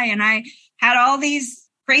cry. And I had all these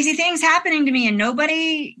crazy things happening to me and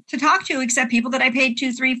nobody to talk to except people that I paid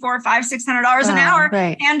 $200, $300, $400, $500, $600 an hour,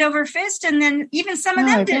 right. Hand over fist. And then even some of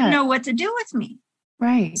them didn't know what to do with me.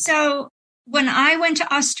 Right. So when I went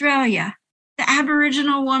to Australia, the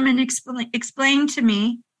Aboriginal woman explained to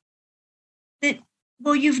me that,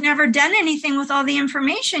 well, you've never done anything with all the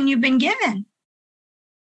information you've been given.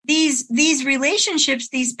 These relationships,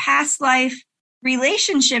 these past life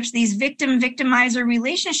relationships, these victim-victimizer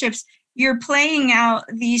relationships, you're playing out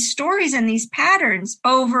these stories and these patterns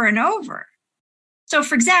over and over. So,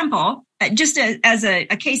 for example, just as a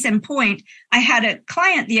case in point, I had a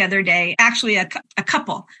client the other day, actually a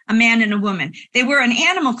couple, a man and a woman. They were an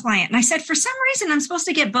animal client. And I said, for some reason, I'm supposed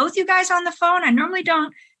to get both you guys on the phone. I normally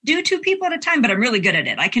don't do two people at a time, but I'm really good at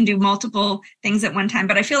it. I can do multiple things at one time,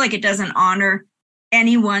 but I feel like it doesn't honor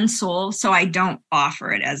any one soul. So I don't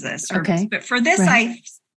offer it as a service. Okay. But for this, right.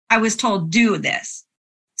 I was told, do this.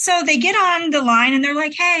 So they get on the line and they're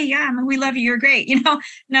like, hey, yeah, we love you. You're great. And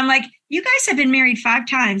I'm like, you guys have been married 5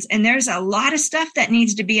 times and there's a lot of stuff that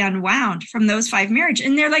needs to be unwound from those 5 marriages.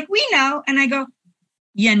 And they're like, we know. And I go,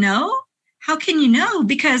 how can you know?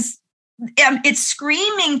 Because it's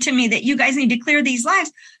screaming to me that you guys need to clear these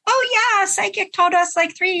lives. Oh yeah, a psychic told us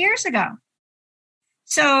like 3 years ago.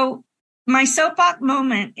 So my soapbox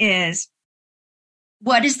moment is,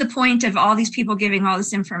 what is the point of all these people giving all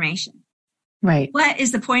this information? Right. What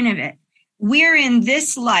is the point of it? we're in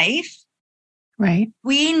this life. Right.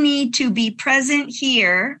 We need to be present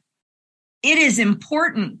here. It is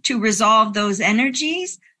important to resolve those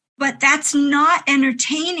energies, but that's not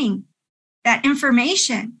entertaining that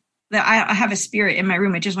information. That I have a spirit in my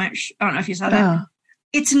room. It just went, I don't know if you saw that. Oh.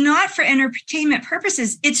 It's not for entertainment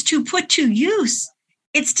purposes. It's to put to use.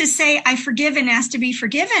 It's to say, I forgive and ask to be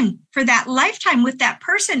forgiven for that lifetime with that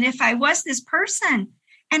person. If I was this person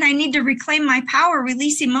and I need to reclaim my power,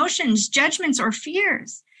 release emotions, judgments, or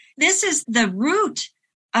fears. This is the root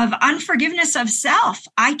of unforgiveness of self.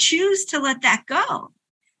 I choose to let that go.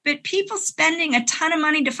 But people spending a ton of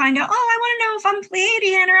money to find out, oh, I want to know if I'm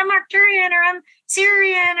Pleiadian or I'm Arcturian or I'm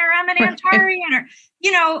Syrian or I'm an Antarian or,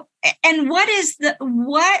 and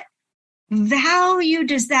what value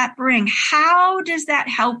does that bring? How does that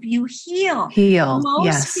help you heal?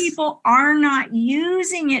 Most people are not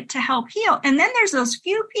using it to help heal. And then there's those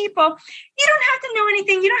few people, you don't have to know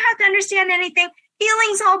anything. You don't have to understand anything.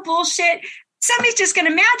 Healing's all bullshit. Somebody's just going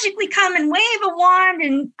to magically come and wave a wand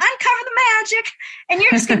and uncover the magic, and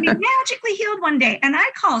you're just going to be magically healed one day. And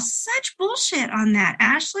I call such bullshit on that,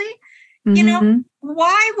 Ashley. Mm-hmm.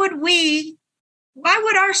 Why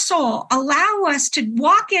would our soul allow us to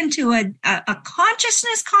walk into a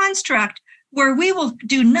consciousness construct where we will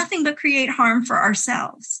do nothing but create harm for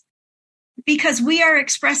ourselves? Because we are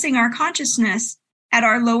expressing our consciousness at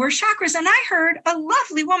our lower chakras. And I heard a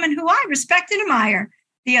lovely woman who I respect and admire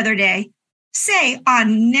the other day say on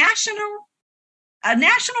a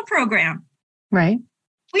national program, right?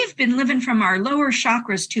 We've been living from our lower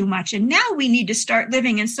chakras too much, and now we need to start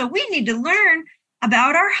living. And so we need to learn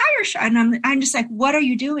about our higher chakras. And I'm just like, what are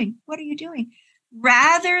you doing? What are you doing?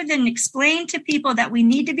 Rather than explain to people that we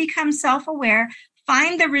need to become self-aware,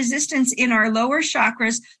 find the resistance in our lower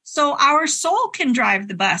chakras so our soul can drive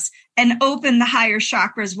the bus and open the higher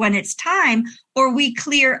chakras when it's time, or we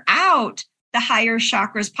clear out the higher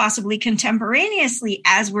chakras possibly contemporaneously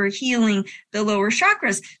as we're healing the lower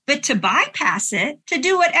chakras. But to bypass it, to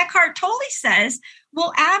do what Eckhart Tolle says,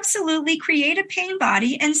 will absolutely create a pain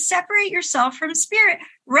body and separate yourself from spirit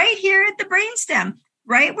right here at the brainstem,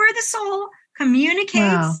 right where the soul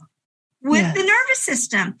communicates with the nervous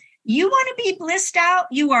system. You want to be blissed out,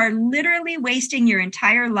 you are literally wasting your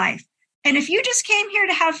entire life. And if you just came here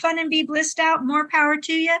to have fun and be blissed out, more power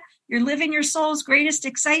to you. You're living your soul's greatest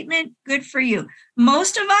excitement. Good for you.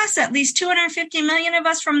 Most of us, at least 250 million of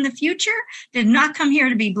us from the future, did not come here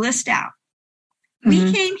to be blissed out. Mm-hmm.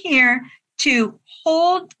 We came here to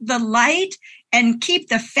hold the light and keep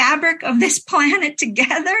the fabric of this planet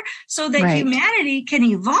together so that humanity can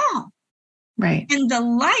evolve. Right. And the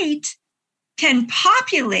light can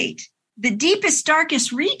populate the deepest,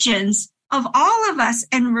 darkest regions of all of us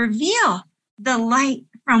and reveal the light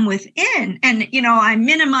from within. And, I'm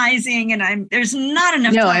minimizing and there's not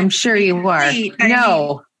enough time. No, I'm sure you are.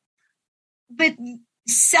 No. But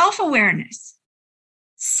self-awareness,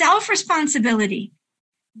 self-responsibility,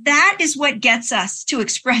 that is what gets us to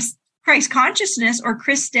express Christ consciousness or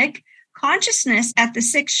Christic consciousness at the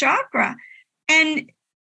sixth chakra. And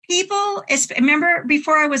people, remember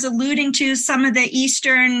before I was alluding to some of the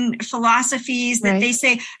Eastern philosophies that they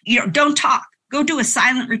say, don't talk, go do a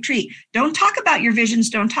silent retreat. Don't talk about your visions.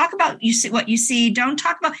 Don't talk about what you see. Don't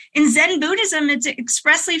talk about, in Zen Buddhism, it's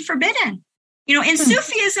expressly forbidden. In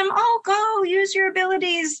Sufism, go use your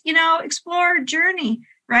abilities, explore, journey,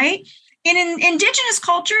 right? In indigenous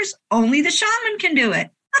cultures, only the shaman can do it.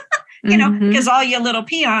 Because all you little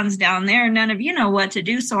peons down there, none of you know what to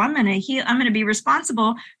do. So I'm going to be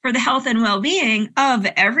responsible for the health and well-being of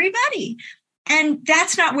everybody. And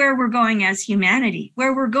that's not where we're going as humanity.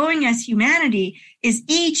 Where we're going as humanity is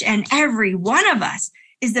each and every one of us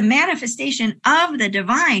is the manifestation of the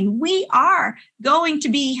divine. We are going to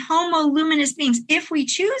be homo luminous beings if we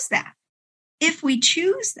choose that.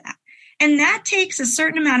 And that takes a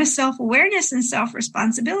certain amount of self-awareness and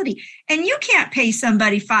self-responsibility. And you can't pay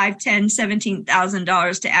somebody $5,000, $10,000,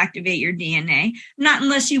 $17,000 to activate your DNA, not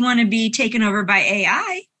unless you want to be taken over by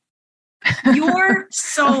AI. Your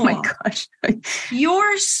soul, oh my gosh.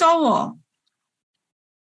 your soul,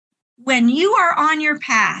 when you are on your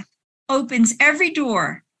path, opens every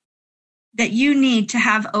door that you need to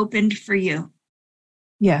have opened for you.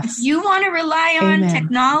 Yes. If you want to rely on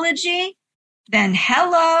technology, then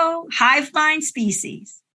hello, hive mind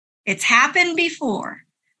species. It's happened before.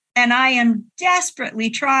 And I am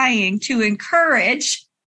desperately trying to encourage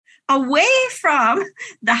away from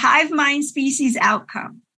the hive mind species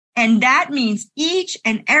outcome. And that means each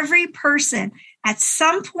and every person at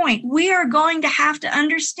some point, we are going to have to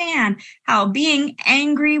understand how being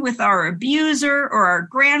angry with our abuser or our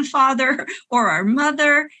grandfather or our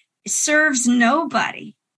mother serves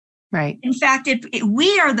nobody. Right. In fact,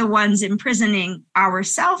 we are the ones imprisoning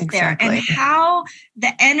ourselves there. And how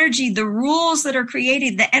the energy, the rules that are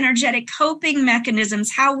created, the energetic coping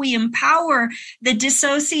mechanisms, how we empower the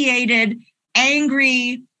dissociated,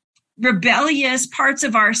 angry, rebellious parts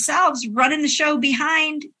of ourselves running the show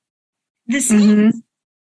behind the scenes.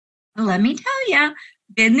 Mm-hmm. Let me tell you,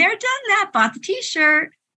 been there, done that, bought the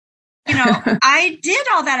t-shirt. I did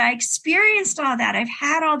all that. I experienced all that. I've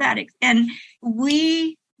had all that. And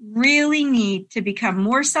we really need to become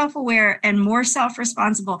more self-aware and more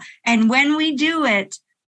self-responsible. And when we do it,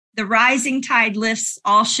 the rising tide lifts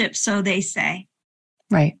all ships, so they say.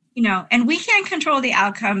 Right. And we can't control the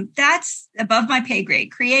outcome. That's above my pay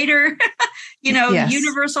grade. Creator, yes.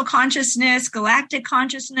 Universal consciousness, galactic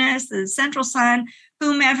consciousness, the central sun,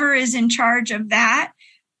 whomever is in charge of that,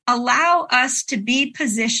 allow us to be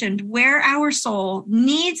positioned where our soul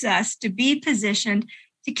needs us to be positioned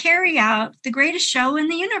to carry out the greatest show in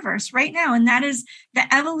the universe right now. And that is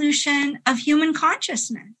the evolution of human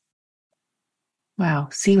consciousness. Wow.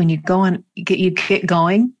 See, when you get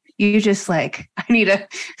going, you just like, I need to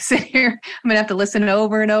sit here. I'm going to have to listen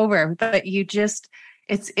over and over, but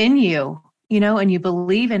it's in you, and you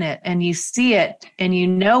believe in it and you see it and you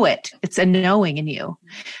know it. It's a knowing in you.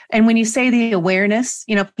 And when you say the awareness,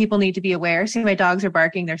 people need to be aware. See, my dogs are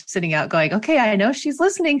barking. They're sitting out going, okay, I know she's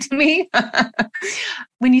listening to me.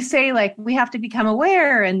 When you say like, we have to become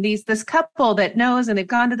aware, and this couple that knows, and they've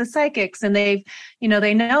gone to the psychics and they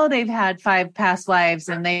know they've had 5 past lives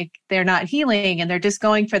and they're not healing and they're just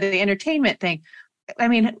going for the entertainment thing. I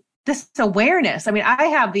mean, this awareness, I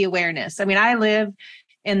have the awareness. I live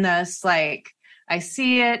in this, like, I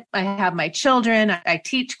see it. I have my children. I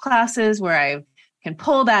teach classes where I can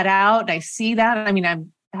pull that out. I see that. I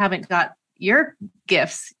haven't got your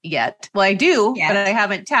gifts yet. Well, I do, but I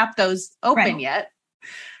haven't tapped those open yet.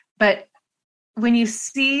 But when you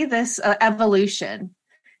see this evolution,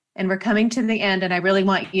 and we're coming to the end, and I really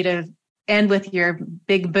want you to end with your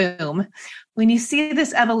big boom. When you see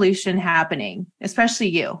this evolution happening, especially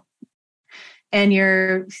you, and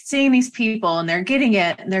you're seeing these people and they're getting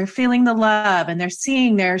it and they're feeling the love and they're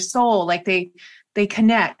seeing their soul, like they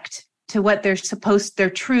connect to what they're their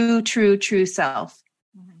true self.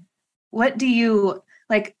 Mm-hmm. What do you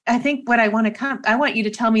like? I think what I want you to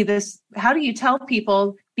tell me this. How do you tell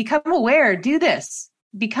people, become aware, do this,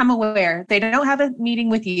 become aware? They don't have a meeting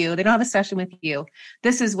with you. They don't have a session with you.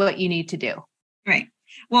 This is what you need to do. Right.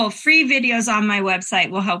 Well, free videos on my website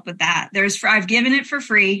will help with that. I've given it for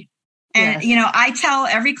free. And, I tell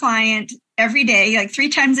every client every day, like 3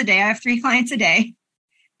 times a day, I have 3 clients a day.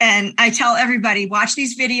 And I tell everybody, watch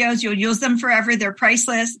these videos. You'll use them forever. They're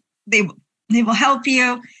priceless. They will help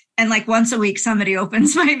you. And like once a week, somebody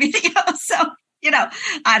opens my video. So,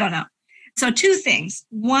 I don't know. So 2 things.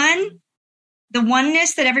 One, the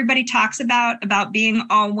oneness that everybody talks about being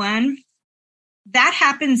all one, that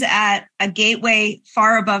happens at a gateway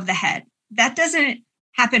far above the head. That doesn't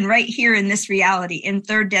happen right here in this reality, in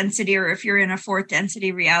 3rd density, or if you're in a 4th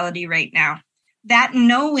density reality right now. That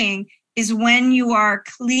knowing is when you are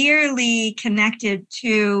clearly connected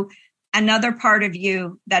to another part of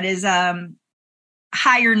you that is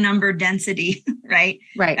higher number density, right?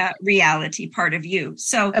 Right. Reality part of you.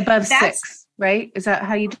 So above 6, right? Is that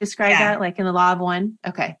how you describe that? Like in the law of 1?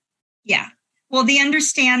 Okay. Yeah. Well, the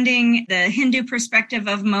understanding, the Hindu perspective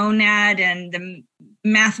of monad and the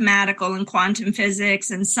mathematical and quantum physics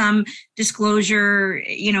and some disclosure,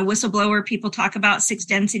 whistleblower people talk about 6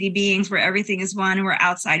 density beings where everything is one and we're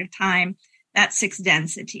outside of time. That's 6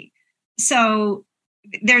 density. So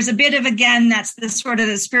there's a bit of, again, that's the sort of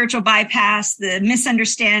the spiritual bypass, the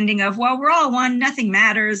misunderstanding of, well, we're all one, nothing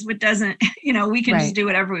matters. What doesn't, we can just do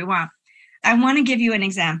whatever we want. I want to give you an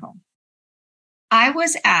example. I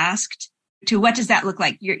was asked what does that look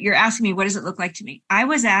like? You're asking me, what does it look like to me? I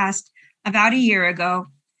was asked about a year ago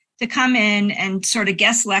to come in and sort of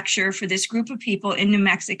guest lecture for this group of people in New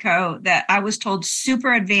Mexico that I was told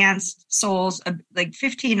super advanced souls, like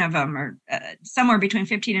 15 of them, or somewhere between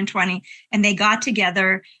 15 and 20. And they got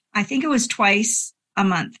together, I think it was twice a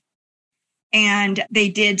month. And they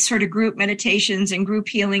did sort of group meditations and group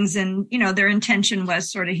healings. And, their intention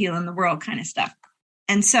was sort of healing the world kind of stuff.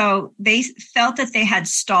 And so they felt that they had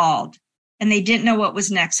stalled and they didn't know what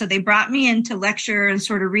was next. So they brought me in to lecture and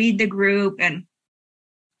sort of read the group. And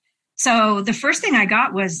so the first thing I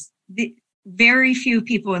got was very few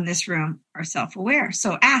people in this room are self-aware.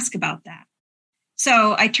 So ask about that.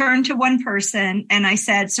 So I turned to one person and I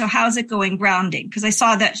said, so how's it going grounding? Because I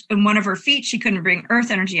saw that in one of her feet, she couldn't bring earth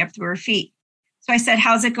energy up through her feet. So I said,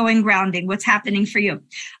 how's it going grounding? What's happening for you?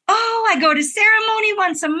 Oh, I go to ceremony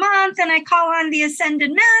once a month and I call on the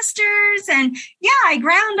Ascended Masters. And yeah, I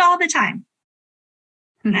ground all the time.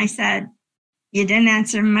 And I said, you didn't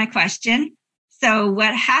answer my question. So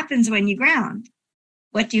what happens when you ground?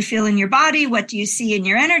 What do you feel in your body? What do you see in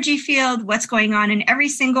your energy field? What's going on in every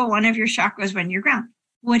single one of your chakras when you're ground?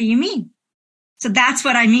 What do you mean? So that's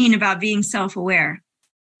what I mean about being self-aware.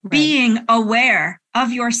 Right. Being aware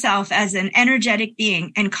of yourself as an energetic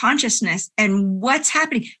being and consciousness and what's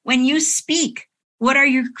happening. When you speak, what are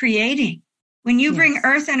you creating? When you bring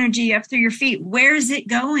earth energy up through your feet, where is it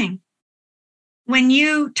going? When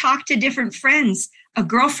you talk to different friends, a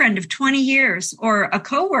girlfriend of 20 years or a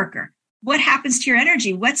coworker, what happens to your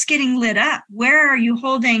energy? What's getting lit up? Where are you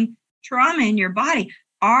holding trauma in your body?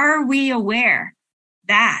 Are we aware?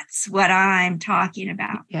 That's what I'm talking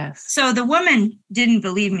about. Yes. So the woman didn't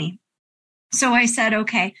believe me. So I said,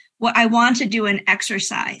 okay, well, I want to do an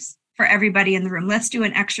exercise for everybody in the room. Let's do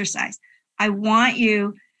an exercise. I want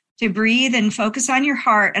you to breathe and focus on your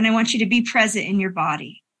heart. And I want you to be present in your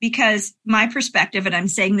body, because my perspective, and I'm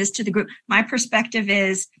saying this to the group, my perspective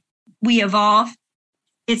is we evolve.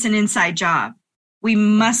 It's an inside job. We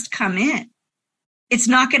must come in. It's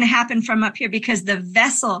not going to happen from up here, because the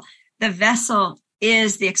vessel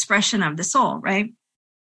is the expression of the soul, right?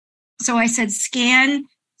 So I said, scan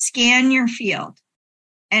your field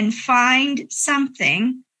and find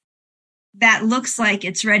something that looks like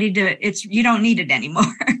it's ready to, you don't need it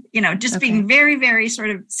anymore. Just being very, very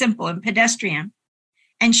sort of simple and pedestrian.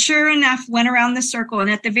 And sure enough, went around the circle.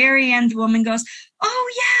 And at the very end, the woman goes,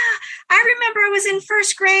 oh yeah, I remember I was in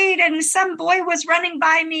first grade and some boy was running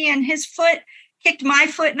by me and his foot kicked my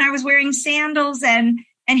foot and I was wearing sandals and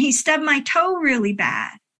he stubbed my toe really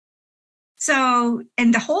bad. So,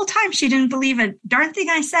 and the whole time she didn't believe a darn thing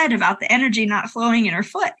I said about the energy not flowing in her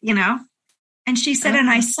foot, And she said, and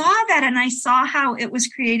I saw that and I saw how it was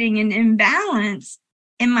creating an imbalance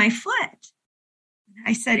in my foot.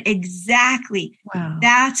 I said, exactly. Wow.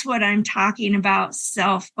 That's what I'm talking about,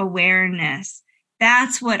 self-awareness.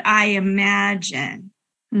 That's what I imagine.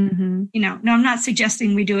 Mm-hmm. No, I'm not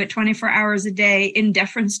suggesting we do it 24 hours a day in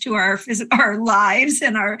deference to our lives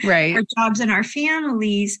and our jobs and our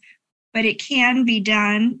families, but it can be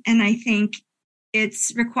done. And I think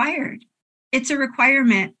it's required. It's a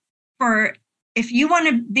requirement for, if you want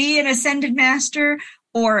to be an ascended master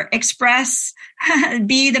or express,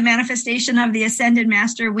 be the manifestation of the ascended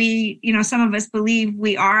master. Some of us believe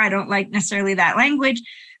we are. I don't like necessarily that language,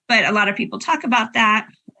 but a lot of people talk about that.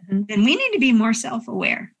 Mm-hmm. Then we need to be more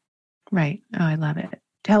self-aware. Right. Oh, I love it.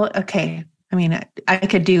 Okay. I mean, I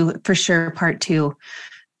could do for sure part 2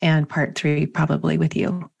 and part 3 probably with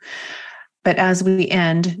you. But as we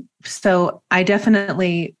end, so I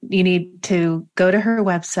definitely, you need to go to her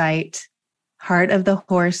website,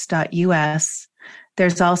 heartofthehorse.us.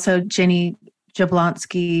 There's also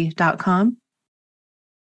JennyJablonski.com.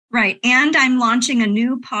 Right. And I'm launching a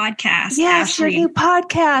new podcast. Yes, your new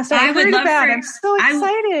podcast. I heard about it. I'm so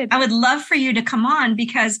excited. I would love for you to come on,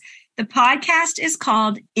 because the podcast is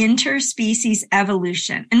called Interspecies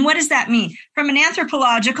Evolution. And what does that mean? From an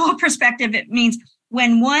anthropological perspective, it means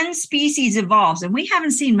when one species evolves, and we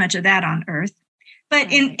haven't seen much of that on Earth,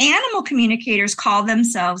 but in animal communicators call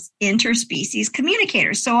themselves interspecies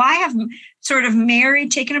communicators. So I have sort of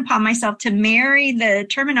taken upon myself to marry the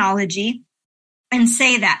terminology and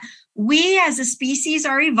say that we as a species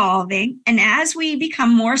are evolving. And as we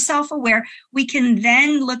become more self-aware, we can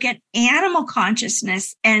then look at animal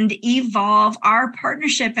consciousness and evolve our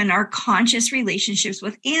partnership and our conscious relationships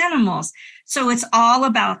with animals. So it's all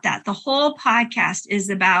about that. The whole podcast is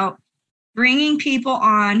about bringing people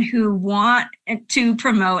on who want to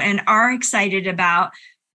promote and are excited about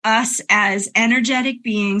us as energetic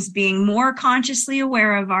beings being more consciously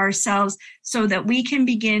aware of ourselves so that we can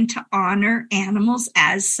begin to honor animals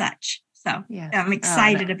as such. So I'm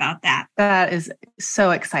excited about that. That is so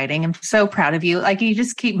exciting. I'm so proud of you. Like, you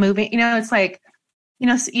just keep moving. It's like,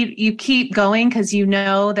 you keep going because you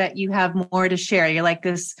know that you have more to share. You're like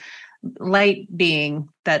this light being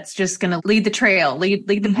that's just going to lead the trail, lead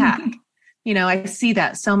the pack. I see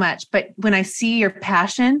that so much. But when I see your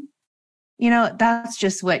passion, that's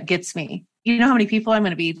just what gets me. You know how many people I'm going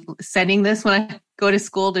to be sending this when I go to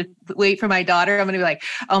school to wait for my daughter? I'm going to be like,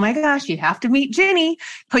 oh my gosh, you have to meet Jenny.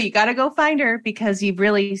 But you got to go find her because you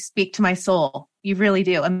really speak to my soul. You really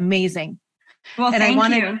do. Amazing. Well, and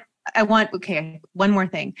thank you. One more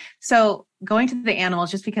thing. So going to the animals,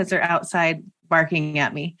 just because they're outside barking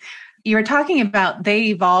at me. You were talking about they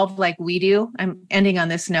evolve like we do. I'm ending on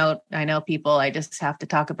this note. I know people, I just have to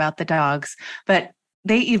talk about the dogs, but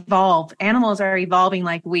they evolve. Animals are evolving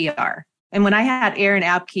like we are. And when I had Aaron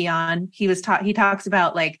Abke on, he talks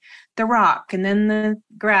about like the rock and then the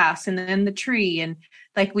grass and then the tree. And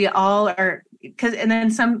like we all are, and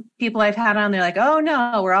then some people I've had on, they're like, oh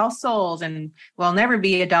no, we're all souls and we'll never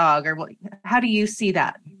be a dog. Or how do you see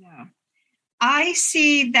that? Yeah. I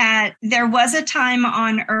see that there was a time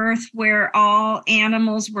on Earth where all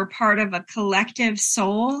animals were part of a collective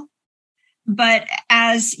soul. But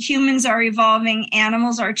as humans are evolving,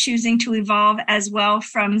 animals are choosing to evolve as well,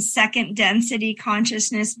 from second density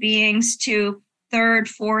consciousness beings to third,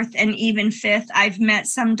 fourth, and even fifth. I've met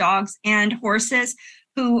some dogs and horses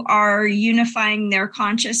who are unifying their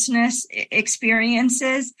consciousness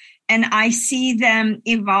experiences. And I see them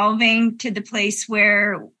evolving to the place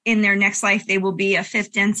where in their next life, they will be a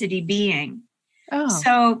fifth density being. Oh.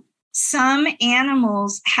 So some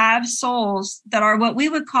animals have souls that are what we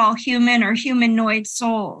would call human or humanoid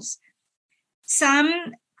souls.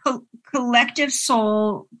 Some collective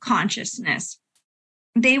soul consciousness.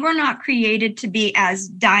 They were not created to be as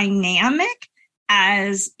dynamic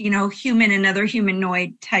as, human and other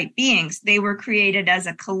humanoid type beings. They were created as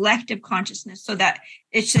a collective consciousness so that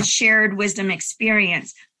it's a shared wisdom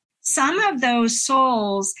experience. Some of those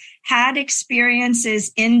souls had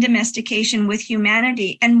experiences in domestication with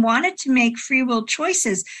humanity and wanted to make free will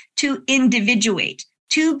choices to individuate,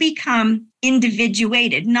 to become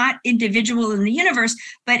individuated, not individual in the universe,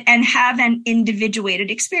 and have an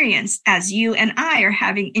individuated experience, as you and I are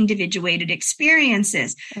having individuated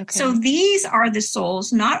experiences. Okay. So these are the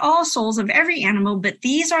souls, not all souls of every animal, but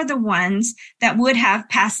these are the ones that would have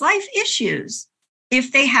past life issues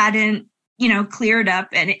if they hadn't cleared up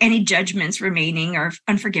and any judgments remaining or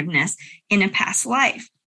unforgiveness in a past life.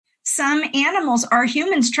 Some animals are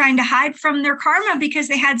humans trying to hide from their karma because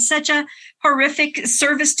they had such a horrific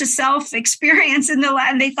service to self experience in the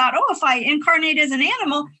land. They thought, if I incarnate as an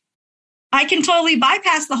animal, I can totally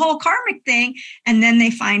bypass the whole karmic thing. And then they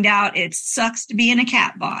find out it sucks to be in a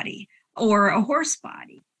cat body or a horse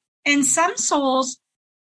body. And some souls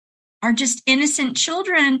are just innocent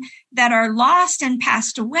children that are lost and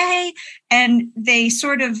passed away, and they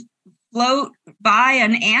sort of float by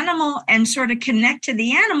an animal and sort of connect to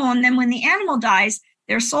the animal. And then when the animal dies,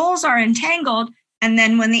 their souls are entangled. And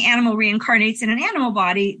then when the animal reincarnates in an animal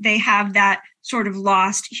body, they have that sort of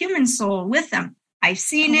lost human soul with them. I've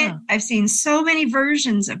seen it. I've seen so many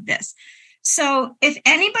versions of this. So if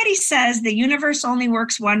anybody says the universe only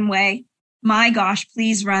works one way, my gosh,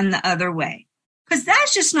 please run the other way. Because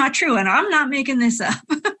that's just not true. And I'm not making this up.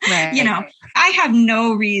 Right. I have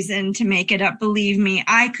no reason to make it up. Believe me,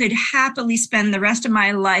 I could happily spend the rest of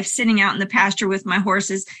my life sitting out in the pasture with my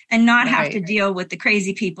horses and not have to deal with the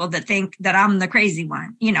crazy people that think that I'm the crazy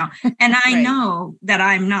one, and I know that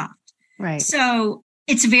I'm not. Right. So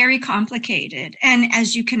it's very complicated. And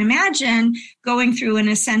as you can imagine, going through an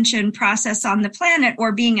ascension process on the planet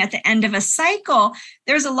or being at the end of a cycle,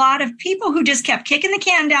 there's a lot of people who just kept kicking the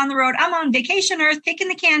can down the road. I'm on vacation Earth, kicking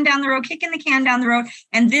the can down the road.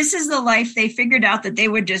 And this is the life they figured out that they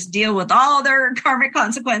would just deal with all their karmic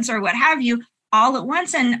consequence or what have you all at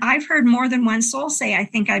once. And I've heard more than one soul say, I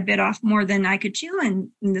think I bit off more than I could chew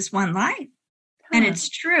in this one life. And it's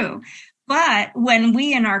true. But when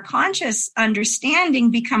we in our conscious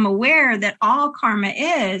understanding become aware that all karma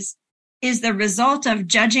is the result of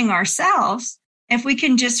judging ourselves, if we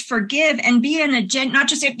can just forgive and be in not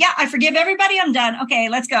just say, I forgive everybody, I'm done. Okay,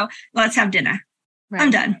 let's go. Let's have dinner. Right.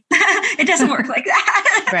 I'm done. It doesn't work like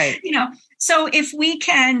that. Right. So if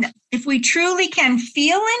we truly can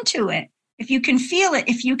feel into it, if you can feel it,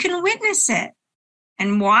 if you can witness it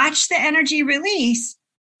and watch the energy release,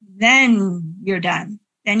 then you're done.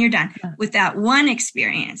 Then you're done with that one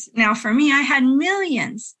experience. Now, for me, I had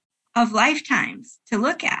millions of lifetimes to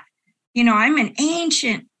look at. I'm an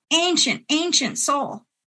ancient soul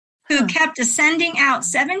who kept ascending out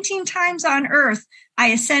 17 times on Earth. I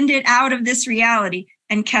ascended out of this reality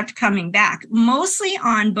and kept coming back, mostly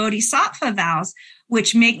on bodhisattva vows,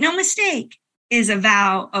 which, make no mistake, is a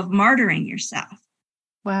vow of martyring yourself.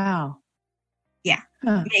 Wow. Yeah.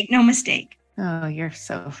 Make no mistake. Oh, you're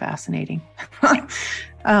so fascinating.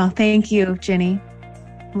 Oh, thank you, Jenny.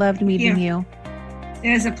 Loved meeting you.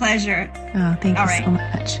 It was a pleasure. Oh, thank you so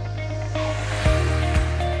much.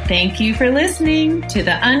 Thank you for listening to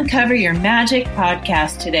the Uncover Your Magic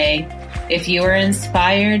podcast today. If you were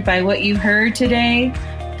inspired by what you heard today,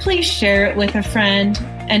 please share it with a friend.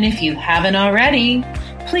 And if you haven't already,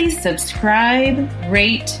 please subscribe,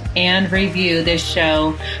 rate, and review this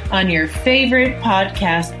show on your favorite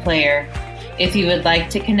podcast player. If you would like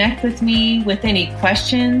to connect with me with any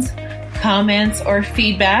questions, comments, or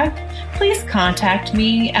feedback, please contact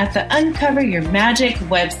me at the Uncover Your Magic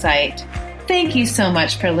website. Thank you so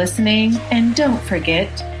much for listening, and don't forget,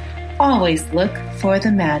 always look for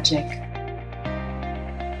the magic.